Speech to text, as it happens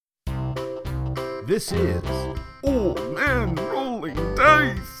This is Old Man Rolling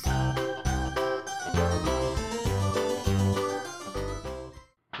Dice.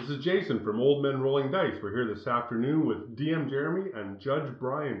 This is Jason from Old Men Rolling Dice. We're here this afternoon with DM Jeremy and Judge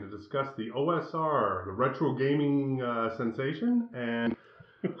Brian to discuss the OSR, the retro gaming sensation, and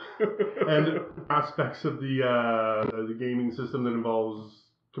aspects of the gaming system that involves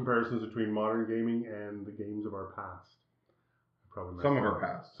comparisons between modern gaming and the games of our past. Some of our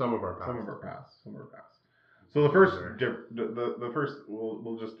past. So the first,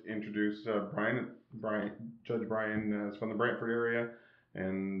 we'll just introduce Judge Brian is from the Brantford area,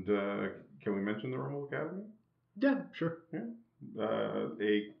 and can we mention the Rumble Academy? Yeah, sure. Yeah.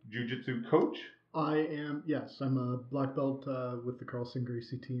 A jiu-jitsu coach. I am, yes, I'm a black belt with the Carlson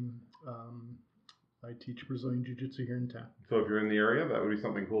Gracie team. I teach Brazilian Jiu-Jitsu here in town. So if you're in the area, that would be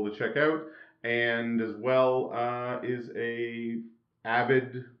something cool to check out. And as well is a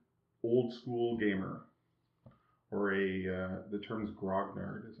avid old school gamer. Or the term's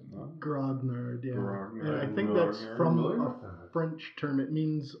grognard, isn't it? Grognard, yeah. Grognard. And I think that's from a French term. It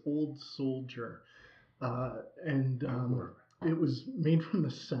means old soldier. It was made from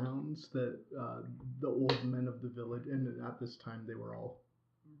the sounds that the old men of the village, and at this time they were all,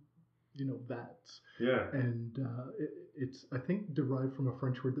 vets. Yeah. And it's, I think, derived from a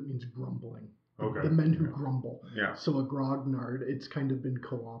French word that means grumbling. Okay. The men who grumble. Yeah. So a grognard, it's kind of been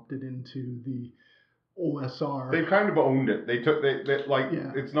co-opted into the OSR. They've kind of owned it.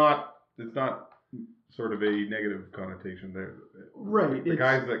 It's not sort of a negative connotation. Right. The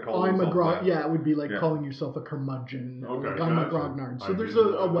guys that call themselves it would be like calling yourself a curmudgeon. Okay, like I'm a grognard. So there's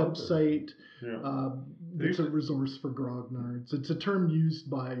a website. Yeah. It's a resource for grognards. It's a term used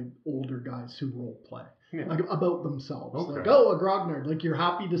by older guys who role play. Yeah. Like about themselves. Okay. Like, a grognard. Like you're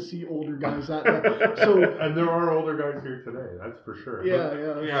happy to see older guys at that. So and there are older guys here today, that's for sure. Yeah,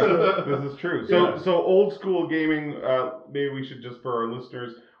 this is true. So old school gaming, maybe we should just, for our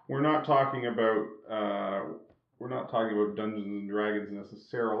listeners, we're not talking about Dungeons and Dragons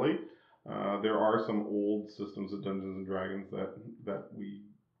necessarily. There are some old systems of Dungeons and Dragons that we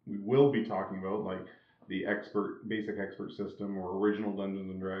will be talking about, like the basic expert system or original Dungeons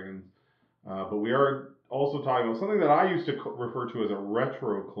and Dragons. But we are also talking about something that I used to refer to as a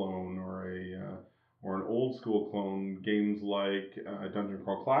retro clone or an old school clone. Games like Dungeon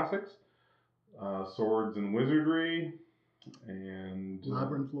Crawl Classics, Swords and Wizardry, and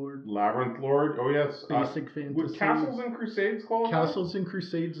Labyrinth Lord. Oh yes. Basic fantasy. Would Castles and Crusades qualify? Castles and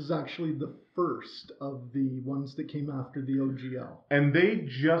Crusades is actually the first of the ones that came after the OGL. And they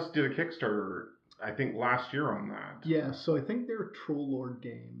just did a Kickstarter, I think, last year on that. Yeah, so I think they're Troll Lord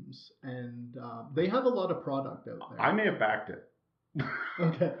Games, and they have a lot of product out there. I may have backed it.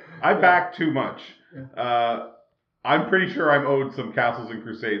 Okay. I backed too much. Yeah. I'm pretty sure I'm owed some Castles and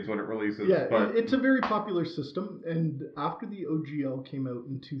Crusades when it releases. Yeah, but it's a very popular system, and after the OGL came out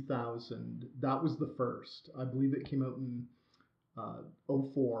in 2000, that was the first. I believe it came out in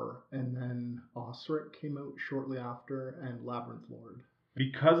 2004, and then Osric came out shortly after, and Labyrinth Lord.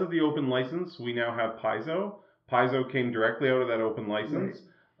 Because of the open license, we now have Paizo. Paizo came directly out of that open license.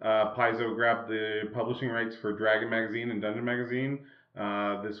 Right. Paizo grabbed the publishing rights for Dragon Magazine and Dungeon Magazine.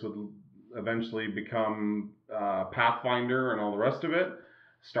 This would eventually become Pathfinder and all the rest of it,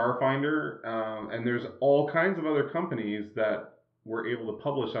 Starfinder, and there's all kinds of other companies that were able to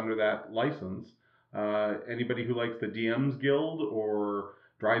publish under that license. Anybody who likes the DM's Guild or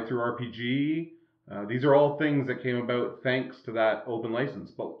Drive Through RPG, these are all things that came about thanks to that open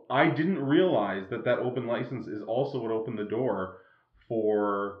license. But I didn't realize that open license is also what opened the door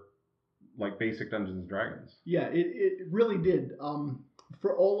for like basic Dungeons and Dragons. Yeah, it really did.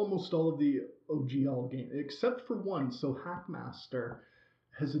 For almost all of the OGL games, except for one. So Hackmaster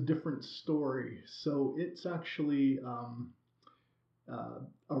has a different story. So it's actually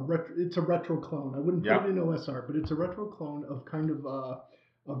it's a retro clone. I wouldn't put it in OSR, but it's a retro clone of kind of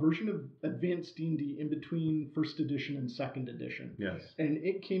a version of Advanced D&D in between first edition and second edition. Yes. And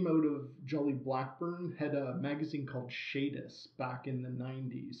it came out of Jolly Blackburn, had a magazine called Shadis back in the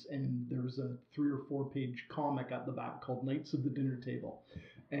 90s, and there was a 3 or 4 page comic at the back called Knights of the Dinner Table.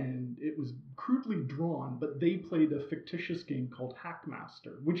 And it was crudely drawn, but they played a fictitious game called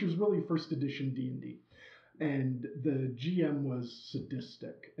Hackmaster, which was really first edition D&D. And the GM was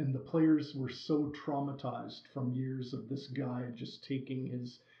sadistic, and the players were so traumatized from years of this guy just taking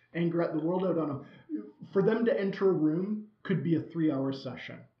his anger at the world out on them. For them to enter a room could be a 3-hour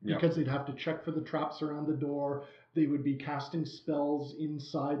session because they'd have to check for the traps around the door. They would be casting spells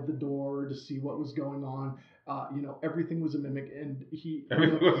inside the door to see what was going on. Everything was a mimic, and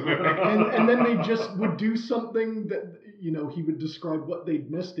and then they just would do something that you know, he would describe what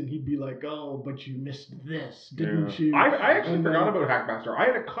they'd missed, and he'd be like, "Oh, but you missed this, didn't you?" I actually And forgot then- about Hackmaster. I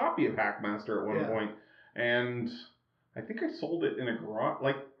had a copy of Hackmaster at one Yeah. point, and I think I sold it in a garage.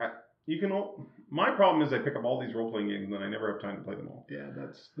 Like, my problem is I pick up all these role-playing games, and then I never have time to play them all. Yeah,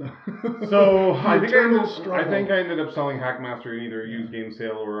 that's the So the I think eternal I struggle. ended up selling Hackmaster in either a used game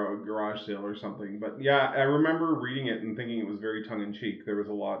sale or a garage sale or something. But yeah, I remember reading it and thinking it was very tongue-in-cheek. There was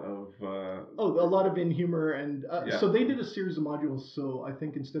a lot of a lot of in-humor, and Yeah. so they did a series of modules. So I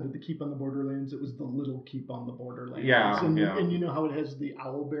think instead of the Keep on the Borderlands, it was the Little Keep on the Borderlands. Yeah, and, yeah. and you know how it has the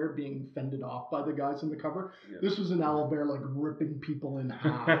owl bear being fended off by the guys on the cover? Yeah. This was an owl bear like ripping people in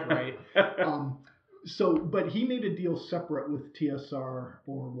half, right? So, but he made a deal separate with TSR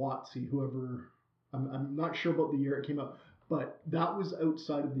or WotC, whoever. I'm not sure about the year it came out, but that was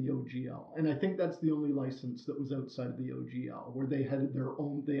outside of the OGL, and I think that's the only license that was outside of the OGL, where they had their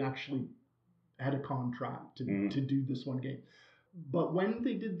own. They actually had a contract to do this one game. But when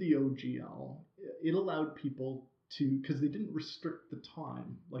they did the OGL, it allowed people to, because they didn't restrict the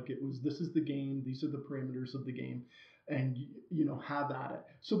time. Like it was, this is the game, these are the parameters of the game, and you know, have at it.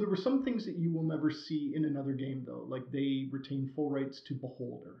 So there were some things that you will never see in another game, though. Like they retain full rights to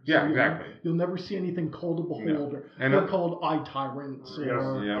Beholder. Yeah, So exactly. You'll never see anything called a Beholder. And They're called Eye Tyrants Yes,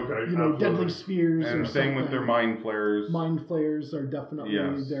 or yeah. okay, you know, absolutely. Deadly Spheres. And or same with their something. mind flares. Mind flayers are definitely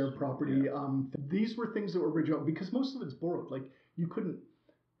Yes. their property. These were things that were original because most of it's borrowed. Like you couldn't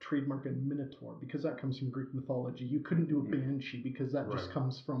trademark a Minotaur because that comes from Greek mythology. You couldn't do a Banshee because that just Right.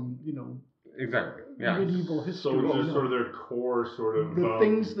 comes from, you know, Exactly. Yeah. medieval history. So it's you just know. sort of their core sort of the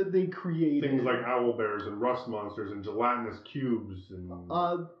things that they created. things like owl bears and rust monsters and gelatinous cubes and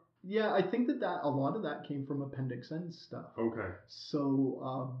Yeah, I think that a lot of that came from Appendix N stuff. okay.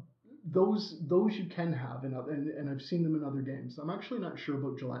 So those you can have and I've seen them in other games. I'm actually not sure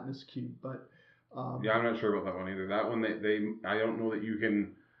about Gelatinous Cube, but Yeah, I'm not sure about that one either. That one, I don't know that you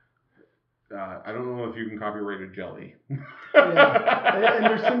can. I don't know if you can copyright a jelly. and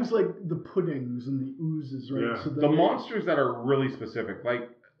there's things like the puddings and the oozes, right? Yeah. So The monsters that are really specific, like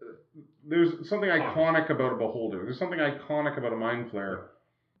there's something iconic about a beholder. There's something iconic about a mind flare.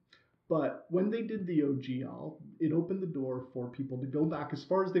 But when they did the OGL, it opened the door for people to go back as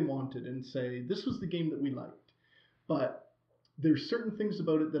far as they wanted and say, this was the game that we liked. But there's certain things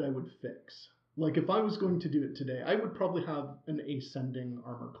about it that I would fix. Like if I was going to do it today, I would probably have an ascending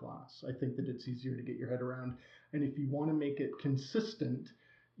armor class. I think that it's easier to get your head around. And if you want to make it consistent,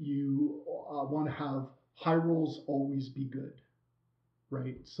 you want to have high rolls always be good.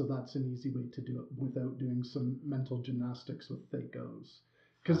 Right? So that's an easy way to do it without doing some mental gymnastics with Thakos.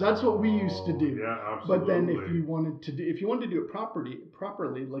 Because that's what we used to do. Yeah, absolutely. But then if you wanted to do it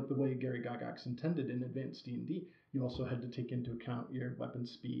properly, like the way Gary Gygax intended in Advanced D&D, you also had to take into account your weapon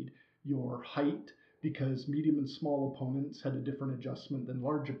speed, your height, because medium and small opponents had a different adjustment than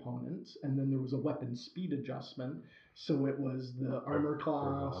large opponents, and then there was a weapon speed adjustment. So it was the armor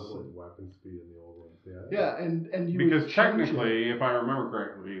class. Weapon speed in the old ones. Yeah, and you Because would change it. technically, if I remember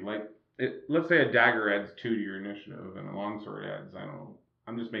correctly, like let's say a dagger adds 2 to your initiative, and a longsword adds, I don't know,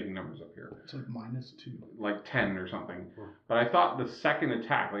 I'm just making numbers up here, It's like -2. like 10 or something. But I thought the second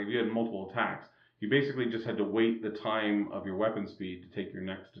attack, like if you had multiple attacks, you basically just had to wait the time of your weapon speed to take your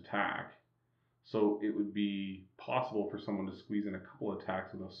next attack. So it would be possible for someone to squeeze in a couple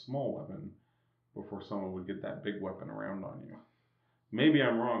attacks with a small weapon before someone would get that big weapon around on you. Maybe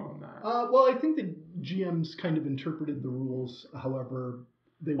I'm wrong on that. Well, I think the GMs kind of interpreted the rules, however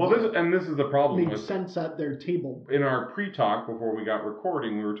they This is the problem made with sense at their table. in our pre-talk before we got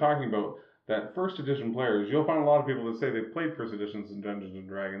recording, we were talking about that first edition players. You'll find a lot of people that say they've played first editions in Dungeons and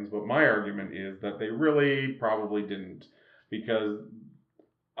Dragons, but my argument is that they really probably didn't, because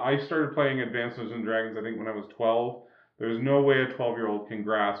I started playing Advanced Dungeons and Dragons, I think, when I was 12. There's no way a 12-year-old can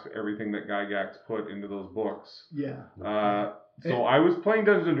grasp everything that Gygax put into those books. Yeah. So I was playing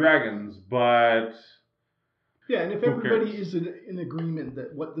Dungeons and Dragons, but Yeah, and if Who everybody cares? is in agreement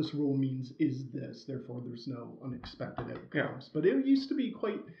that what this rule means is this, therefore there's no unexpected outcomes. But it used to be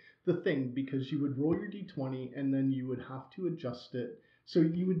quite the thing, because you would roll your d20 and then you would have to adjust it. So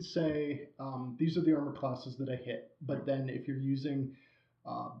you would say, these are the armor classes that I hit. But then if you're using,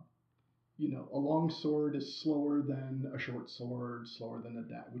 a long sword is slower than a short sword, slower than a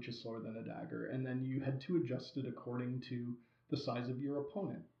dagger, which is slower than a dagger. And then you had to adjust it according to the size of your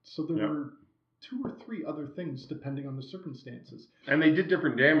opponent. So there were 2 or 3 other things depending on the circumstances. and they did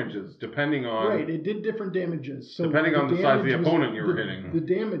different damages depending on Right, it did different damages. So Depending on the size of the damage opponent you were hitting. The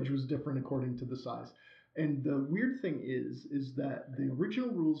damage was different according to the size. And the weird thing is that the original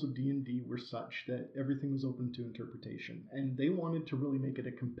rules of D&D were such that everything was open to interpretation. And they wanted to really make it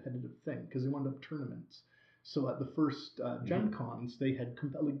a competitive thing because they wanted to have tournaments. So at the first Gen Cons, they had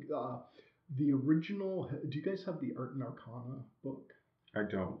the original. Do you guys have the Art and Arcana book? I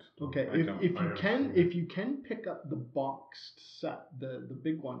don't. Okay, I don't. if you can pick up the boxed set, the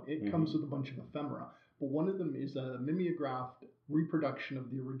big one, it comes with a bunch of ephemera. But one of them is a mimeographed reproduction of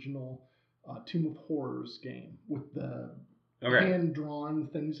the original Tomb of Horrors game with the hand drawn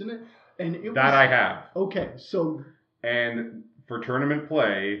things in it, and I have. Okay, so and for tournament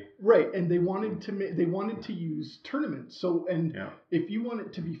play, right, and they wanted to use tournaments. So if you want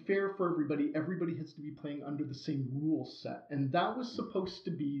it to be fair for everybody has to be playing under the same rule set, and that was supposed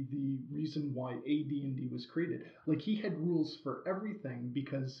to be the reason why AD&D was created. Like, he had rules for everything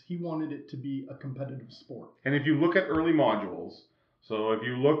because he wanted it to be a competitive sport. And if you look at early modules, so if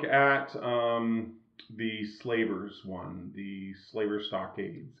you look at the Slavers one, the Slaver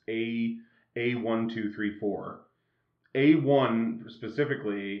Stockades, A1, 2, 3, 4. A1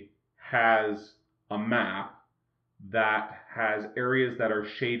 specifically has a map that has areas that are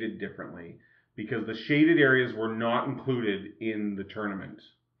shaded differently, because the shaded areas were not included in the tournament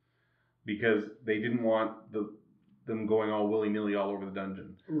because they didn't want them going all willy-nilly all over the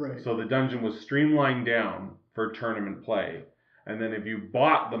dungeon. Right. So the dungeon was streamlined down for tournament play. And then if you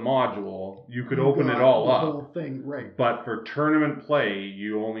bought the module, you could open it all up. The whole thing, right. But for tournament play,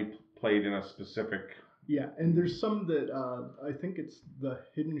 you only played in a specific... Yeah, and there's some that, I think it's the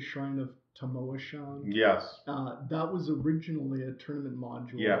Hidden Shrine of Tomoe-shan. Yes. That was originally a tournament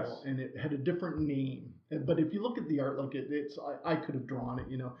module. Yes. And it had a different name. But if you look at the art, like it's I could have drawn it,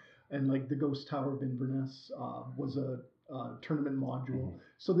 and like the Ghost Tower of Inverness was a tournament module. Mm-hmm.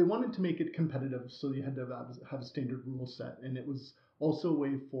 So they wanted to make it competitive, so you had to have a standard rule set. And it was also a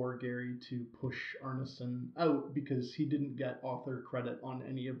way for Gary to push Arneson out because he didn't get author credit on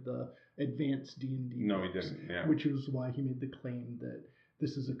any of the advanced D&D No, books, he didn't, yeah. Which is why he made the claim that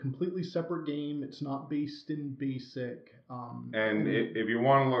this is a completely separate game. It's not based in BASIC. If you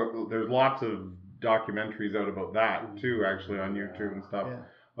want to look, there's lots of documentaries out about that too, actually, on YouTube and stuff,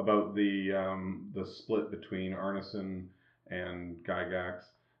 about the split between Arneson and Gygax,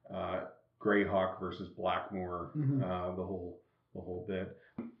 Greyhawk versus Blackmoor, the whole bit.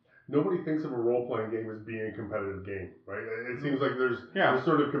 Nobody thinks of a role-playing game as being a competitive game, right? It seems like there's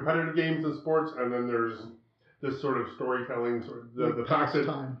sort of competitive games in sports, and then there's this sort of storytelling, the fact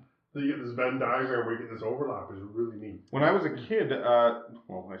that you get this Venn diagram where you get this overlap is really neat. When I was a kid, I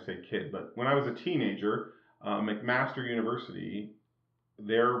say kid, but when I was a teenager, McMaster University,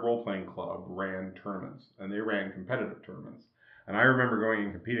 their role-playing club ran tournaments, and they ran competitive tournaments. And I remember going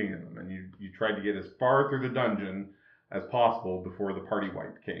and competing in them, and you tried to get as far through the dungeon as possible before the party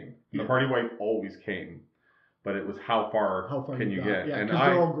wipe came. And the party wipe always came, but it was how far can you get? Yeah, because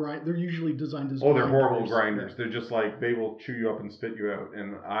they're all they're usually designed as they're horrible grinders. They're just like, they will chew you up and spit you out.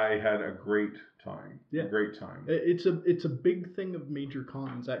 And I had a great time. Yeah. A great time. It's a big thing of major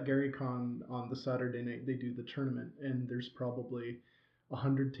cons. At GaryCon on the Saturday night, they do the tournament, and there's probably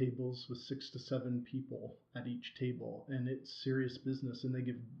 100 tables with 6 to 7 people at each table, and it's serious business. And they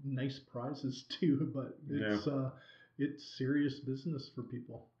give nice prizes too, but it's serious business for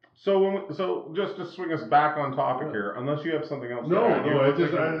people. So just to swing us back on topic here, unless you have something else. No,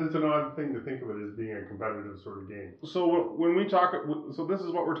 it's an odd thing to think of it as being a competitive sort of game. So when we talk, so this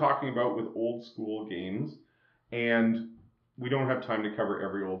is what we're talking about with old school games, and we don't have time to cover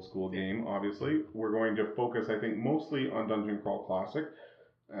every old school game. Obviously, we're going to focus, I think, mostly on Dungeon Crawl Classic,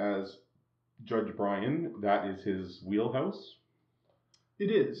 as Judge Brian, that is his wheelhouse. It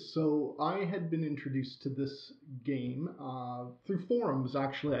is. So I had been introduced to this game through forums,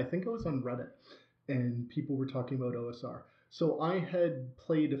 actually. I think I was on Reddit, and people were talking about OSR. So I had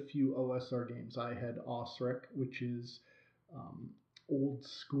played a few OSR games. I had Osric, which is old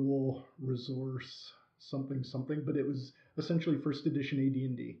school resource something, but it was essentially first edition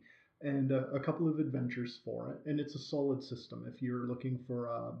AD&D, and a couple of adventures for it. And it's a solid system. If you're looking for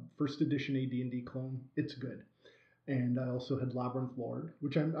a first edition AD&D clone, it's good. And I also had Labyrinth Lord,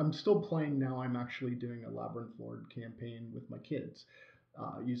 which I'm still playing now. I'm actually doing a Labyrinth Lord campaign with my kids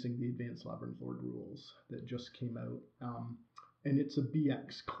using the Advanced Labyrinth Lord rules that just came out. And it's a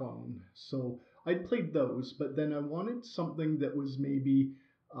BX clone. So I'd played those, but then I wanted something that was maybe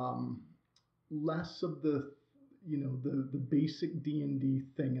less of the basic D&D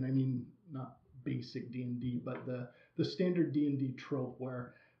thing. And I mean, not basic D&D, but the standard D&D trope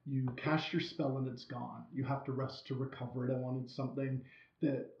where you cast your spell and it's gone. You have to rest to recover it. I wanted something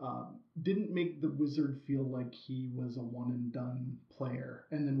that didn't make the wizard feel like he was a one and done player.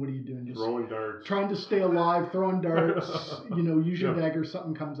 And then what are you doing? Just throwing darts. Trying to stay alive, throwing darts, use your dagger,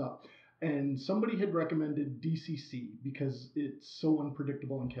 something comes up. And somebody had recommended DCC because it's so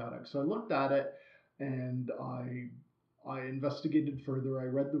unpredictable and chaotic. So I looked at it, and I investigated further. I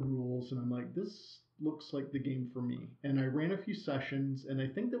read the rules, and I'm like, this looks like the game for me. And I ran a few sessions, and I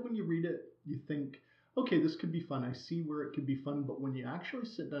think that when you read it, you think, okay, this could be fun. I see where it could be fun, but when you actually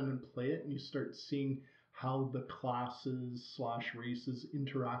sit down and play it, and you start seeing how the classes / races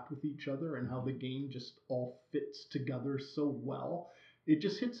interact with each other, and how the game just all fits together so well, it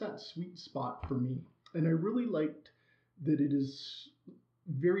just hits that sweet spot for me. And I really liked that it is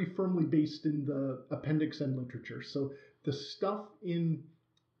very firmly based in the Appendix N literature. So the stuff in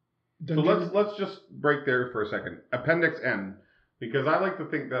Dungeon... So let's just break there for a second. Appendix N, because I like to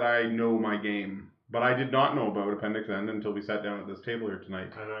think that I know my game, but I did not know about Appendix N until we sat down at this table here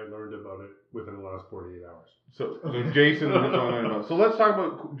tonight. And I learned about it within the last 48 hours. So Jason was on about. So let's talk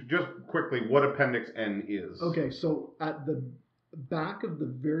about just quickly what Appendix N is. Okay, so at the back of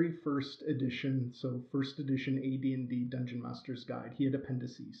the very first edition, so first edition AD&D Dungeon Master's Guide, he had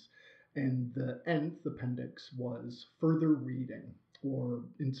appendices. And the nth appendix was further reading or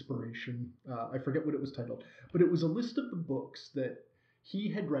inspiration. I forget what it was titled, but it was a list of the books that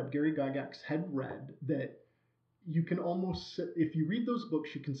he had read, Gary Gygax had read, that you can almost, if you read those books,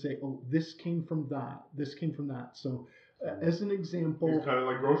 you can say, oh, this came from that, this came from that. So as an example, it's kind of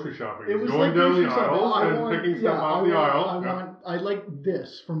like grocery shopping. It was going like down grocery the shopping. aisles and picking stuff off the aisle. I like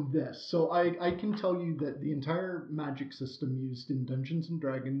this from this. So I can tell you that the entire magic system used in Dungeons and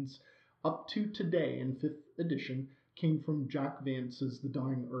Dragons up to today in 5th edition came from Jack Vance's The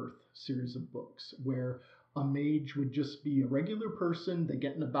Dying Earth series of books, where a mage would just be a regular person. They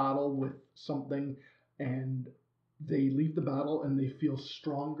get in a battle with something and they leave the battle and they feel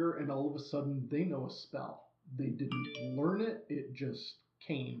stronger, and all of a sudden they know a spell. They didn't learn it, it just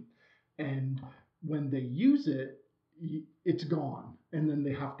came. And when they use it, it's gone. And then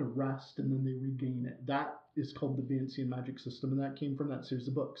they have to rest and then they regain it. That is called the Vancian magic system, and that came from that series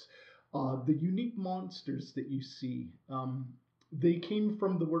of books. The unique monsters that you see, they came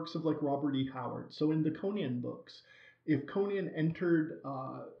from the works of like Robert E. Howard. So in the Conan books, if Conan entered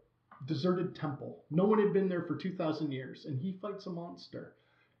deserted temple, no one had been there for 2,000 years, and he fights a monster,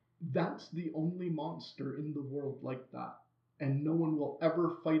 that's the only monster in the world like that, and no one will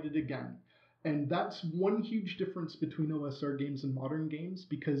ever fight it again. And that's one huge difference between OSR games and modern games,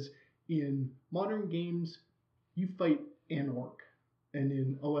 because in modern games, you fight an orc. And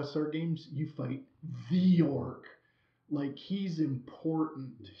in OSR games, you fight the orc. Like, he's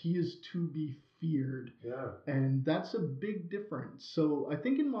important. He is to be feared. Yeah. And that's a big difference. So I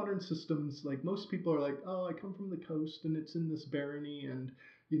think in modern systems, like, most people are like, oh, I come from the coast and it's in this barony and,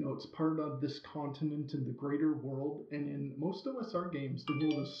 you know, it's part of this continent in the greater world. And in most OSR games, the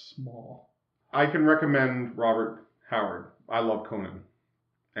world is small. I can recommend Robert Howard. I love Conan.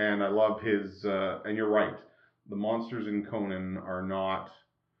 And I love his, and you're right. The monsters in Conan are not,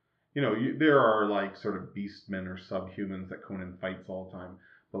 you know, there are like sort of beastmen or subhumans that Conan fights all the time.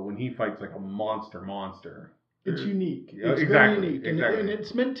 But when he fights like a monster, it's unique. Yeah, it's exactly, very unique. exactly. And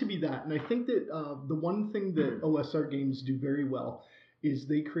it's meant to be that. And I think that the one thing that OSR games do very well is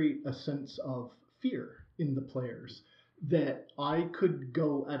they create a sense of fear in the players that I could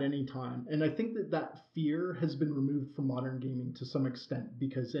go at any time. And I think that that fear has been removed from modern gaming to some extent,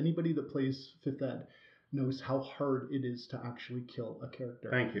 because anybody that plays 5th Ed knows how hard it is to actually kill a character.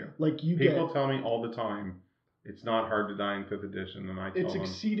 Thank you. Like people tell me all the time, it's not hard to die in 5th edition, and I tell it's them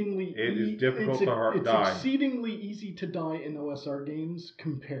exceedingly it is difficult to die. It's exceedingly easy to die in OSR games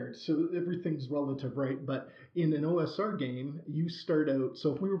compared. So everything's relative, right? But in an OSR game, you start out.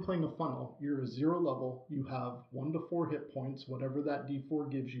 So if we were playing a funnel, you're a 0 level. You have 1 to 4 hit points. Whatever that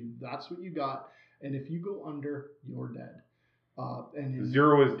D4 gives you, that's what you got. And if you go under, you're dead. And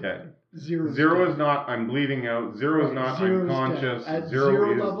 0 is dead. 0 is not, I'm bleeding out. 0 is not, I'm conscious. At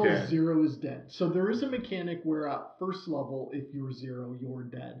 0 is level, dead. 0 is dead. So there is a mechanic where at first level, if you're 0, you're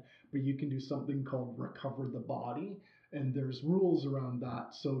dead. But you can do something called recover the body. And there's rules around that.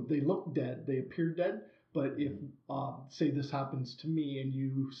 So they look dead. They appear dead. But if, say this happens to me and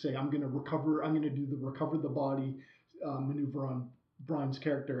you say, I'm going to do the recover the body maneuver on Brian's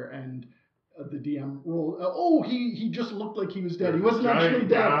character, and the DM roll. He just looked like he was dead. He wasn't actually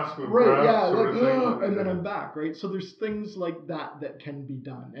dead. Right? Yeah. Like, and then I'm back. Right. So there's things like that that can be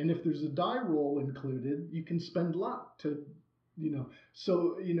done. And if there's a die roll included, you can spend luck to, you know.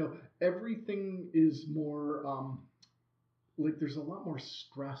 So everything is more like there's a lot more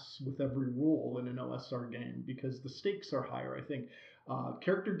stress with every roll in an OSR game because the stakes are higher. I think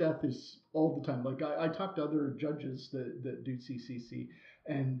character death is all the time. Like I talk to other judges that do CCC.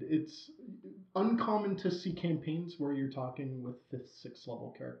 And it's uncommon to see campaigns where you're talking with 5th, 6th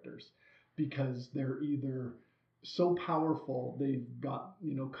level characters because they're either so powerful they've got,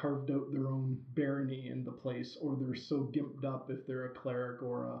 carved out their own barony in the place, or they're so gimped up if they're a cleric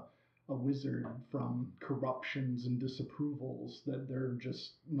or a wizard from corruptions and disapprovals that they're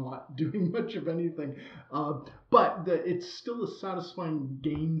just not doing much of anything. But it's still a satisfying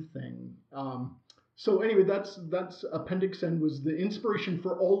game thing. So anyway, that's Appendix N was the inspiration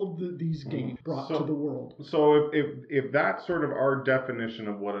for all of these games brought to the world. So if that's sort of our definition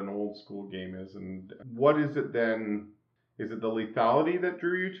of what an old school game is, and what is it then? Is it the lethality that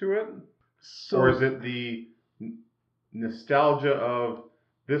drew you to it? Or is it the nostalgia of,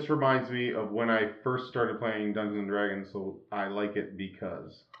 this reminds me of when I first started playing Dungeons & Dragons, so I like it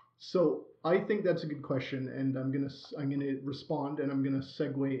because? So I think that's a good question, and I'm gonna respond, and I'm gonna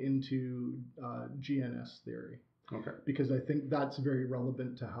segue into GNS theory. Okay. Because I think that's very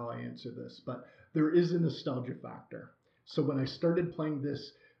relevant to how I answer this. But there is a nostalgia factor. So when I started playing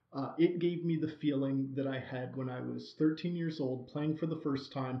this, it gave me the feeling that I had when I was 13 years old, playing for the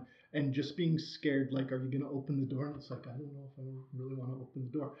first time, and just being scared, like, are you going to open the door? And it's like, I don't know if I really want to open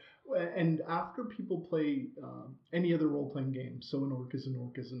the door. And after people play any other role-playing game, so an orc is an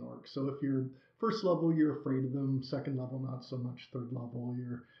orc is an orc. So if you're first level, you're afraid of them. Second level, not so much. Third level,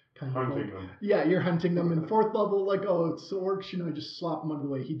 you're kind of hunting them. Yeah, you're hunting them. And fourth level, like, oh, it's the orcs, I just slap him out of the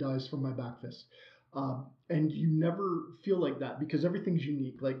way. He dies from my back fist. And you never feel like that because everything's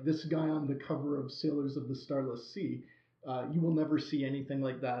unique. Like this guy on the cover of Sailors of the Starless Sea, you will never see anything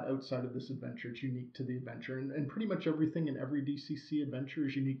like that outside of this adventure. It's unique to the adventure. And pretty much everything in every DCC adventure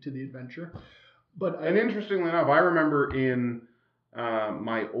is unique to the adventure. And interestingly enough, I remember in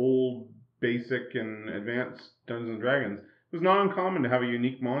my old basic and advanced Dungeons & Dragons, it was not uncommon to have a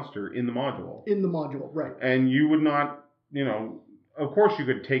unique monster in the module. In the module, right. And you would not, of course you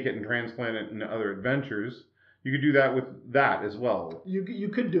could take it and transplant it into other adventures. You could do that with that as well. You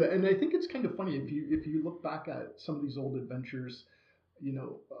could do it, and I think it's kind of funny if you look back at some of these old adventures,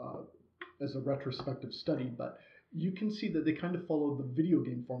 as a retrospective study. But you can see that they kind of follow the video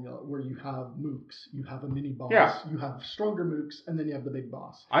game formula, where you have mooks, you have a mini boss, you have stronger mooks, and then you have the big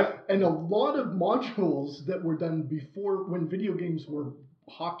boss. And a lot of modules that were done before, when video games were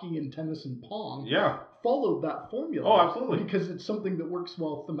hockey and tennis and pong, followed that formula. Oh, absolutely. Because it's something that works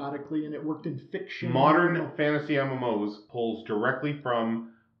well thematically, and it worked in fiction. Modern fantasy MMOs pulls directly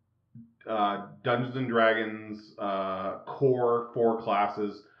from Dungeons and Dragons core 4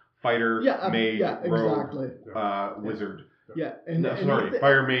 classes: fighter, mage, rogue, wizard.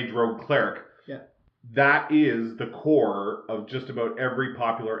 Fire, mage, rogue, cleric. Yeah. That is the core of just about every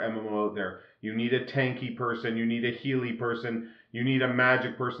popular MMO out there. You need a tanky person, you need a healy person, you need a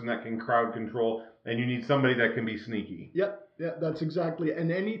magic person that can crowd control, and you need somebody that can be sneaky. Yep, yeah, that's exactly.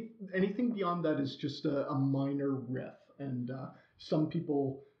 And anything beyond that is just a minor riff. And some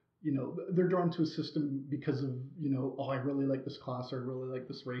people, they're drawn to a system because of, I really like this class, or I really like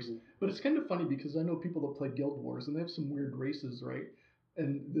this race. But it's kind of funny because I know people that play Guild Wars, and they have some weird races, right?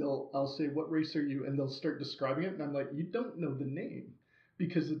 And I'll say, what race are you? And they'll start describing it, and I'm like, you don't know the name.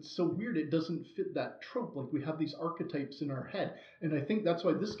 Because it's so weird, it doesn't fit that trope. Like, we have these archetypes in our head. And I think that's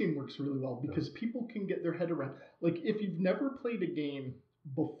why this game works really well, because people can get their head around. Like, if you've never played a game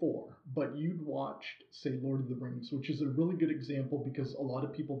before, but you'd watched, say, Lord of the Rings, which is a really good example because a lot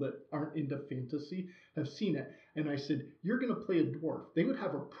of people that aren't into fantasy have seen it. And I said, you're going to play a dwarf. They would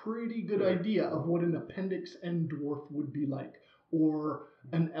have a pretty good idea of what an Appendix N dwarf would be like. Or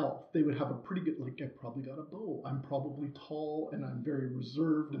an elf. They would have a pretty good, like, I've probably got a bow. I'm probably tall, and I'm very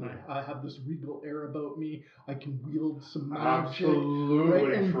reserved, and I have this regal air about me. I can wield some magic.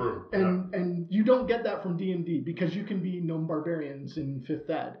 Absolutely right? true. And you don't get that from D&D, because you can be gnome barbarians in 5th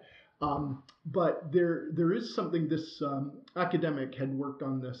ed. But there is something, this academic had worked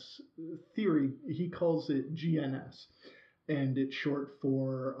on this theory. He calls it GNS, and it's short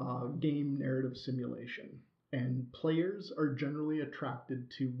for Game Narrative Simulation. And players are generally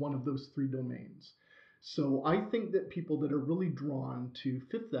attracted to one of those 3 domains. So I think that people that are really drawn to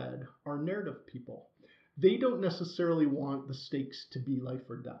 5th ed are narrative people. They don't necessarily want the stakes to be life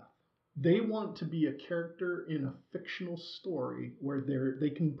or death. They want to be a character in a fictional story where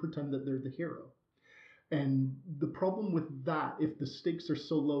they can pretend that they're the hero. And the problem with that, if the stakes are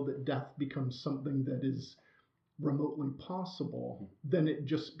so low that death becomes something that is remotely possible, then it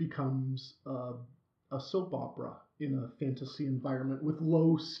just becomes a soap opera in a fantasy environment with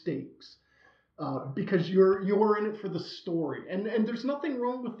low stakes, because you're in it for the story, and there's nothing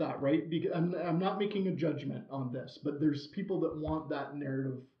wrong with that, right? Because I'm not making a judgment on this, but there's people that want that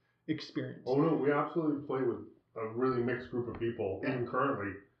narrative experience. Oh no, we absolutely play with a really mixed group of people, even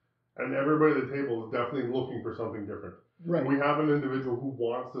currently, and everybody at the table is definitely looking for something different. Right. We have an individual who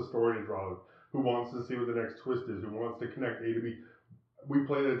wants the story to draw who wants to see what the next twist is, who wants to connect A to B. We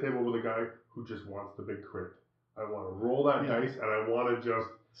played at a table with a guy who just wants the big crit. I want to roll that dice, and I want to just,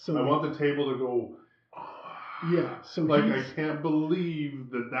 I want the table to go, so like, I can't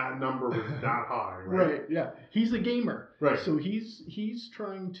believe that number was that high, right? Right, he's a gamer. Right. So he's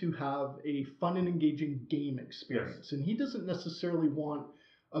trying to have a fun and engaging game experience. Yes. And he doesn't necessarily want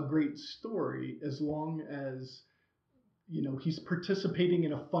a great story as long as, he's participating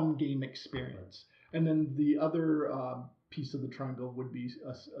in a fun game experience. Right. And then the other piece of the triangle would be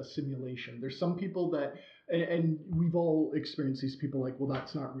a simulation. There's some people that, and we've all experienced these people like, well,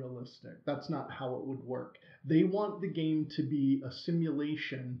 that's not realistic. That's not how it would work. They want the game to be a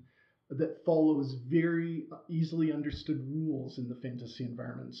simulation that follows very easily understood rules in the fantasy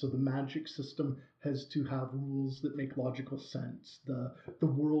environment. So the magic system has to have rules that make logical sense. The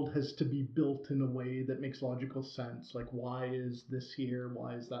world has to be built in a way that makes logical sense. Like, why is this here?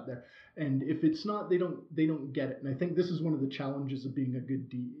 Why is that there? And if it's not, they don't get it. And I think this is one of the challenges of being a good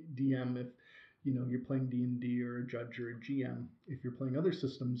DM. If you're playing D&D or a judge or a GM, if you're playing other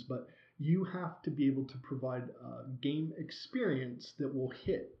systems, but you have to be able to provide a game experience that will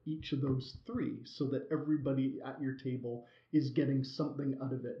hit each of those three so that everybody at your table is getting something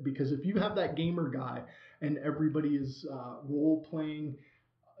out of it. Because if you have that gamer guy and everybody is role-playing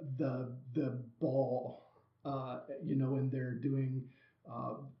the ball, and they're doing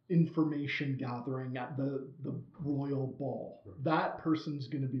information gathering at the royal ball, that person's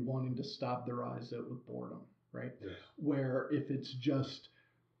going to be wanting to stab their eyes out with boredom, right? Yes. Where if it's just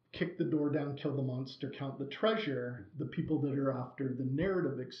kick the door down, kill the monster, count the treasure, the people that are after the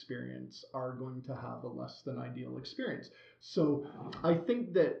narrative experience are going to have a less than ideal experience. So I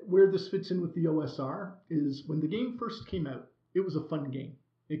think that where this fits in with the OSR is when the game first came out, it was a fun game.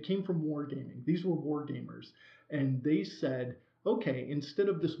 It came from wargaming. These were war gamers. And they said, okay, instead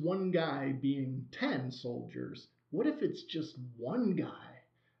of this one guy being 10 soldiers, what if it's just one guy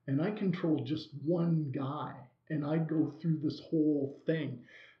and I control just one guy and I go through this whole thing?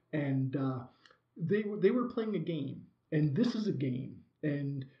 And they were playing a game, and this is a game,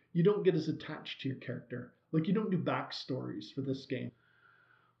 and you don't get as attached to your character. Like, you don't do backstories for this game.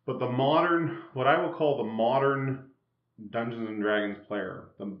 But the modern, what I will call the modern Dungeons and Dragons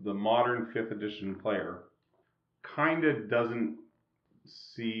player, the modern 5th edition player, kind of doesn't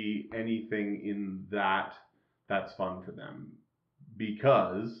see anything in that's fun for them,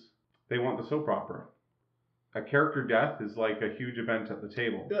 because they want the soap opera. A character death is like a huge event at the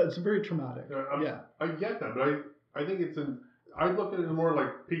table. Yeah, it's very traumatic. I get that, but I think I look at it more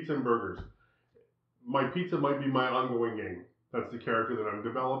like pizza and burgers. My pizza might be my ongoing game. That's the character that I'm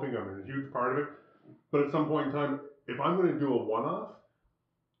developing. I'm in a huge part of it. But at some point in time, if I'm going to do a one-off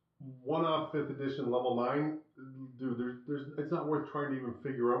 5th edition level 9, dude, it's not worth trying to even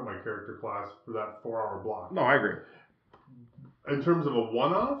figure out my character class for that 4-hour block. No, I agree. In terms of a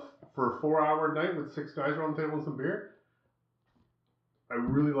one-off, for a 4-hour night with 6 guys around the table and some beer,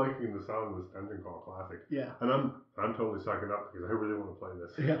 I'm really liking the sound of this Dungeon Crawl Classic. Yeah. And I'm totally sucking up because I really want to play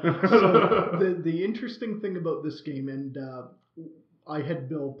this. Yeah. So the interesting thing about this game, and I had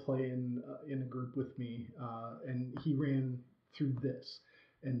Bill play in a group with me, and he ran through this.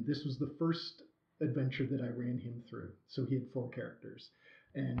 And this was the first adventure that I ran him through. So he had 4 characters.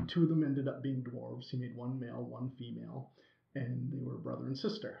 And 2 of them ended up being dwarves. He made 1 male, 1 female. And they were brother and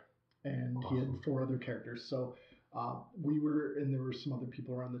sister. And awesome. He had 4 other characters. So and there were some other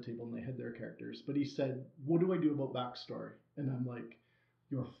people around the table and they had their characters. But he said, what do I do about backstory? And I'm like,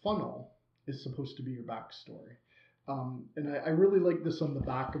 your funnel is supposed to be your backstory. And I really like this on the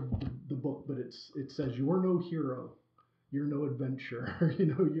back of the book, but it says, you're no hero. You're no adventurer.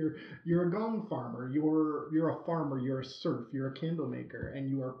 You're a gong farmer. You're a farmer. You're a serf. You're a candle maker, and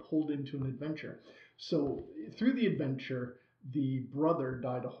you are pulled into an adventure. So through the adventure, the brother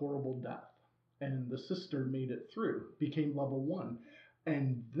died a horrible death, and the sister made it through, became level 1,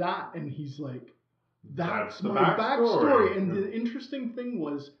 and he's like, that's my backstory. And the interesting thing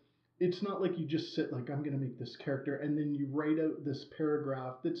was, it's not like you just sit like, I'm going to make this character, and then you write out this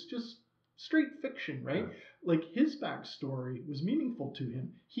paragraph that's just straight fiction, right? Yeah. Like, his backstory was meaningful to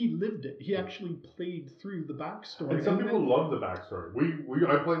him. He lived it. He actually played through the backstory. And some people love the backstory. We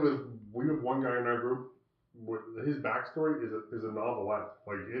have one guy in our group, his backstory is a novelette.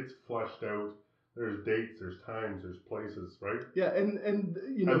 Like, it's fleshed out. There's dates, there's times, there's places, right? Yeah, and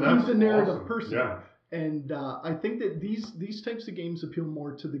he's a narrative person. Yeah. And I think that these types of games appeal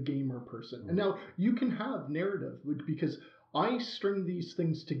more to the gamer person. Mm-hmm. And now you can have narrative, because I string these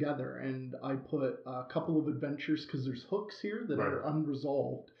things together and I put a couple of adventures, because there's hooks here that are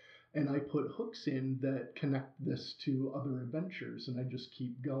unresolved. and I put hooks in that connect this to other adventures, and I just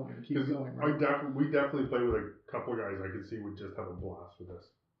keep going. Right? We definitely play with a couple of guys I could see would just have a blast with this.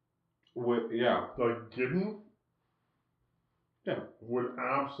 Yeah. Like Gideon? Yeah. Would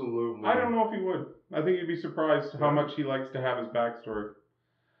absolutely. I don't know if he would. I think you'd be surprised how much he likes to have his backstory.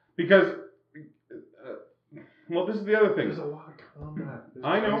 Because, well, this is the other thing. There's a lot of combat.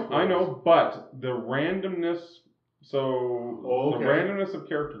 I know, but the randomness, the randomness of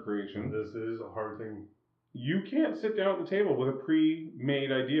character creation. This is a hard thing. You can't sit down at the table with a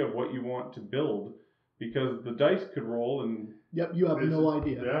pre-made idea of what you want to build, because the dice could roll and... Yep, you have no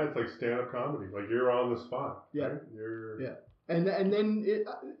idea. Yeah, it's like stand-up comedy. Like, you're on the spot. Yeah. Right? Yeah. And then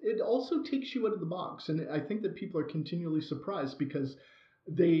it also takes you out of the box. And I think that people are continually surprised because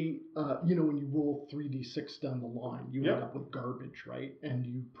they, when you roll 3d6 down the line, you end up with garbage, right? And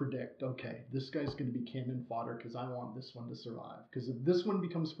you predict, okay, this guy's going to be cannon fodder because I want this one to survive. Because if this one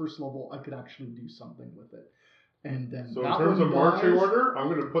becomes first level, I could actually do something with it. And then so in terms of marching order, I'm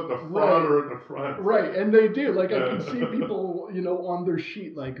going to put the fodder at the front. Right, and they do. Like, I can see people, on their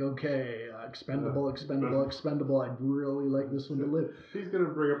sheet, like, okay, expendable. I'd really like this one to live. He's going to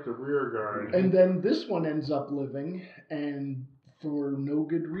bring up the rear guard. And then this one ends up living, and for no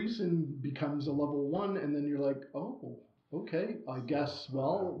good reason becomes a level 1, and then you're like, oh, okay, I guess,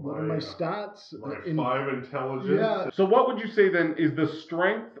 what are my stats? My 5 intelligence. Yeah. So what would you say then is the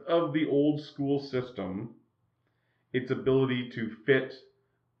strength of the old school system, its ability to fit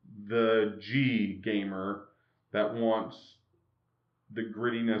the G gamer that wants the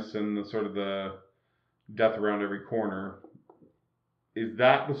grittiness and the sort of the death around every corner? Is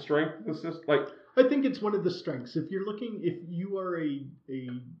that the strength of the system? Like, I think it's one of the strengths. If you are a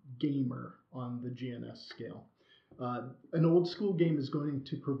gamer on the GNS scale, an old school game is going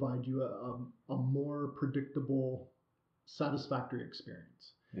to provide you a more predictable, satisfactory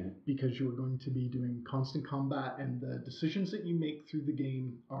experience. Because you are going to be doing constant combat, and the decisions that you make through the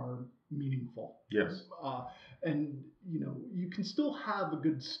game are meaningful. Yes. And you can still have a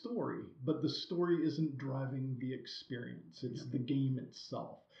good story, but the story isn't driving the experience. It's the game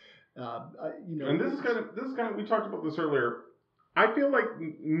itself. And this is kind of we talked about this earlier. I feel like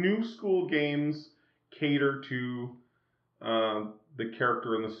new school games cater to the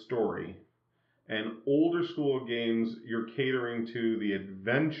character and the story. And older school games, you're catering to the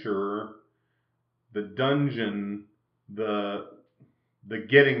adventure, the dungeon, the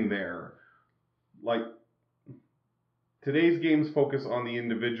getting there. Like, today's games focus on the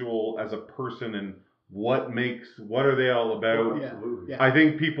individual as a person and what are they all about. Absolutely. I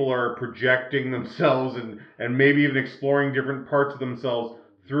think people are projecting themselves and maybe even exploring different parts of themselves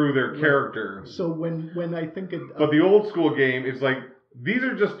through their character. So when I think but the old school game is like, these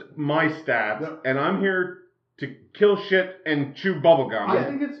are just my stats, and I'm here to kill shit and chew bubblegum. I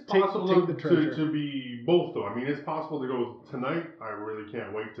think it's possible to be both, though. I mean, it's possible to go, tonight, I really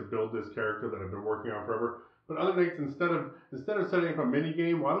can't wait to build this character that I've been working on forever. But other nights, instead of setting up a mini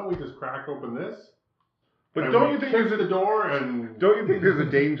game, why don't we just crack open this? But don't you think there's the door and don't you think there's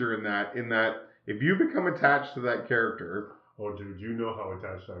a danger in that if you become attached to that character? Oh, dude, you know how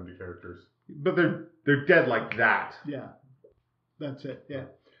attached I am to characters. But they're dead like that. Yeah. That's it, yeah.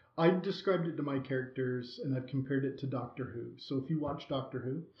 I described it to my characters, and I've compared it to Doctor Who. So if you watch Doctor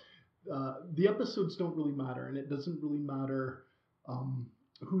Who, the episodes don't really matter, and it doesn't really matter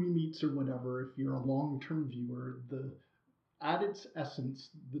who he meets or whatever. If you're a long-term viewer, at its essence,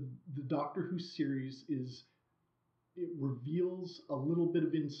 the Doctor Who series it reveals a little bit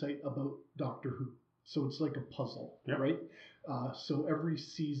of insight about Doctor Who. So it's like a puzzle, right? So every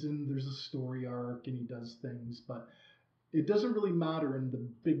season there's a story arc, and he does things, but it doesn't really matter in the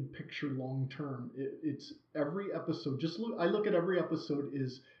big picture long term. It's every episode. I look at every episode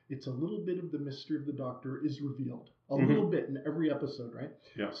it's a little bit of the mystery of the Doctor is revealed. A little bit in every episode, right?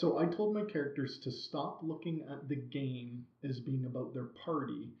 Yeah. So I told my characters to stop looking at the game as being about their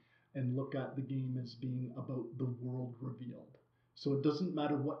party and look at the game as being about the world revealed. So it doesn't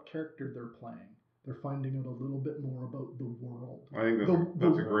matter what character they're playing. They're finding out a little bit more about the world. I think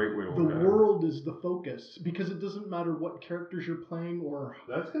that's a great way to look at it. The world is the focus, because it doesn't matter what characters you're playing or...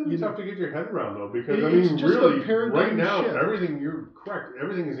 That's going to be tough to get your head around, though, because, really, right now, shift. you're correct.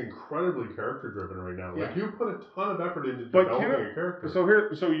 Everything is incredibly character-driven right now. Like, you put a ton of effort into developing a character.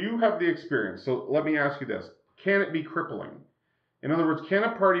 So you have the experience. So let me ask you this. Can it be crippling? In other words, can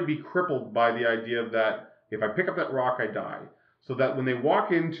a party be crippled by the idea that if I pick up that rock, I die? So that when they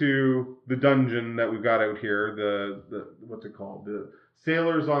walk into the dungeon that we've got out here, the what's it called? The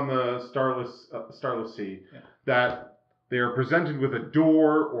sailors on the Starless Sea, that they are presented with a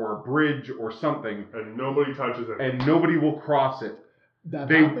door or a bridge or something. And nobody touches it. And nobody will cross it.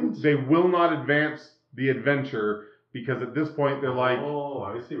 They will not advance the adventure because at this point they're like, oh,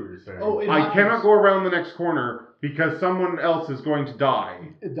 I see what you're saying. Oh, I cannot go around the next corner because someone else is going to die.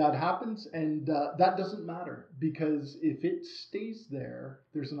 That happens, and that doesn't matter because if it stays there,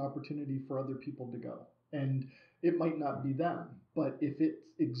 there's an opportunity for other people to go, and it might not be them, but if it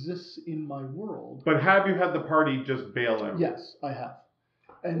exists in my world. But have you had the party just bail out? Yes, I have.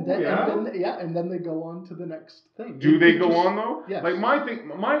 And then and then they go on to the next thing. Do they go on though? Yes. Like my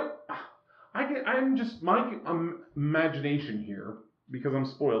imagination here, because I'm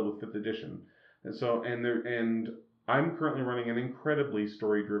spoiled with 5th edition, and I'm currently running an incredibly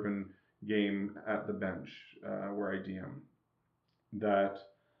story-driven game at the bench where I DM. That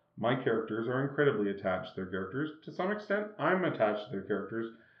my characters are incredibly attached to their characters. To some extent, I'm attached to their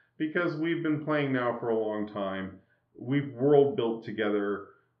characters because we've been playing now for a long time. We've world built together.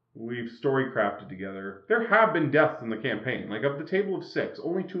 We've story crafted together. There have been deaths in the campaign. Like of the table of 6,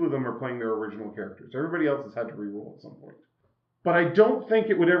 only 2 of them are playing their original characters. Everybody else has had to reroll at some point. But I don't think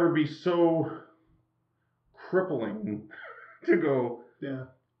it would ever be so crippling to go, yeah,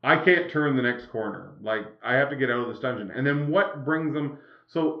 I can't turn the next corner. Like, I have to get out of this dungeon. And then what brings them...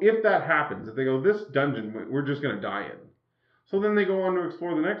 So if that happens, if they go, this dungeon, we're just going to die in. So then they go on to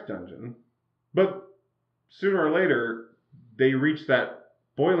explore the next dungeon. But sooner or later, they reach that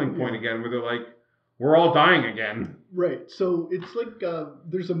boiling point again where they're like, we're all dying again. Right. So it's like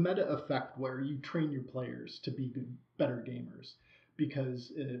there's a meta effect where you train your players to be better gamers.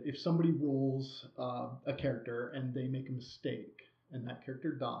 Because if somebody rolls a character and they make a mistake and that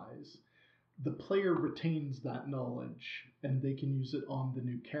character dies, the player retains that knowledge and they can use it on the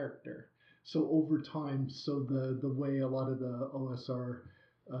new character. So over time, the way a lot of the OSR,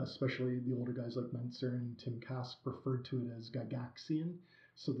 especially the older guys like Menser and Tim Kask, referred to it as Gygaxian.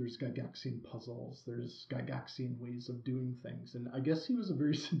 So there's Gygaxian puzzles, there's Gygaxian ways of doing things, and I guess he was a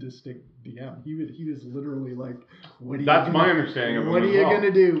very sadistic DM. He was literally like, "What are you? That's my understanding of him. What are you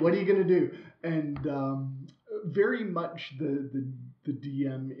gonna do? What are you gonna do?" And very much the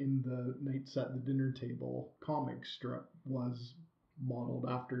DM in the Knights at the Dinner Table comic strip was modeled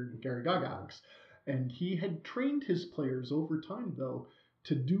after Gary Gygax, and he had trained his players over time though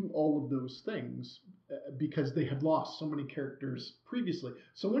to do all of those things because they had lost so many characters previously.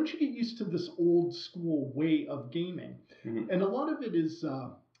 So once you get used to this old school way of gaming, and a lot of it is,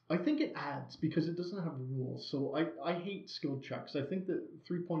 I think it adds because it doesn't have rules. So I hate skill checks. I think that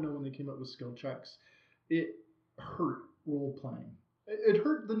 3.0 when they came up with skill checks, it hurt role playing. It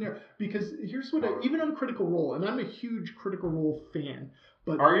hurt the narrative because here's what even on Critical Role, and I'm a huge Critical Role fan.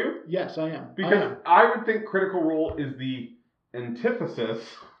 But are you? Yes, I am. Because I would think Critical Role is the antithesis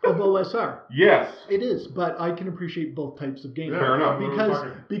of OSR. Yes, it is, but I can appreciate both types of games. Yeah, fair enough.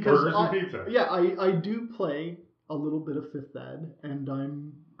 Because I do play a little bit of 5th Ed, and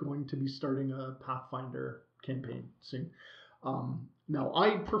I'm going to be starting a Pathfinder campaign soon. Now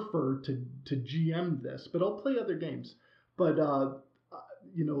I prefer to GM this, but I'll play other games. But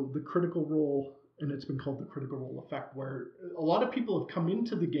the Critical Role. And it's been called the Critical Role effect, where a lot of people have come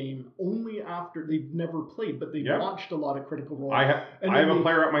into the game only after they've never played, but they've watched a lot of Critical Role. I have a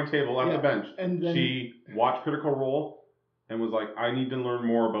player at my table at the bench. And then she watched Critical Role and was like, I need to learn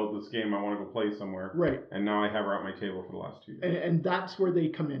more about this game. I want to go play somewhere. Right. And now I have her at my table for the last 2 years. And that's where they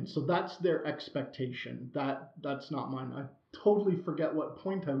come in. So that's their expectation. That's not mine. I totally forget what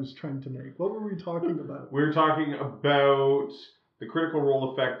point I was trying to make. What were we talking about? We were talking about the Critical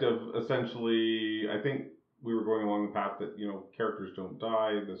Role effect of essentially, I think we were going along the path that, characters don't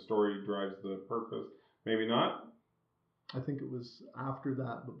die, the story drives the purpose. Maybe not? I think it was after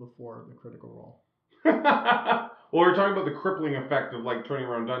that, but before the Critical Role. Well, we're talking about the crippling effect of like turning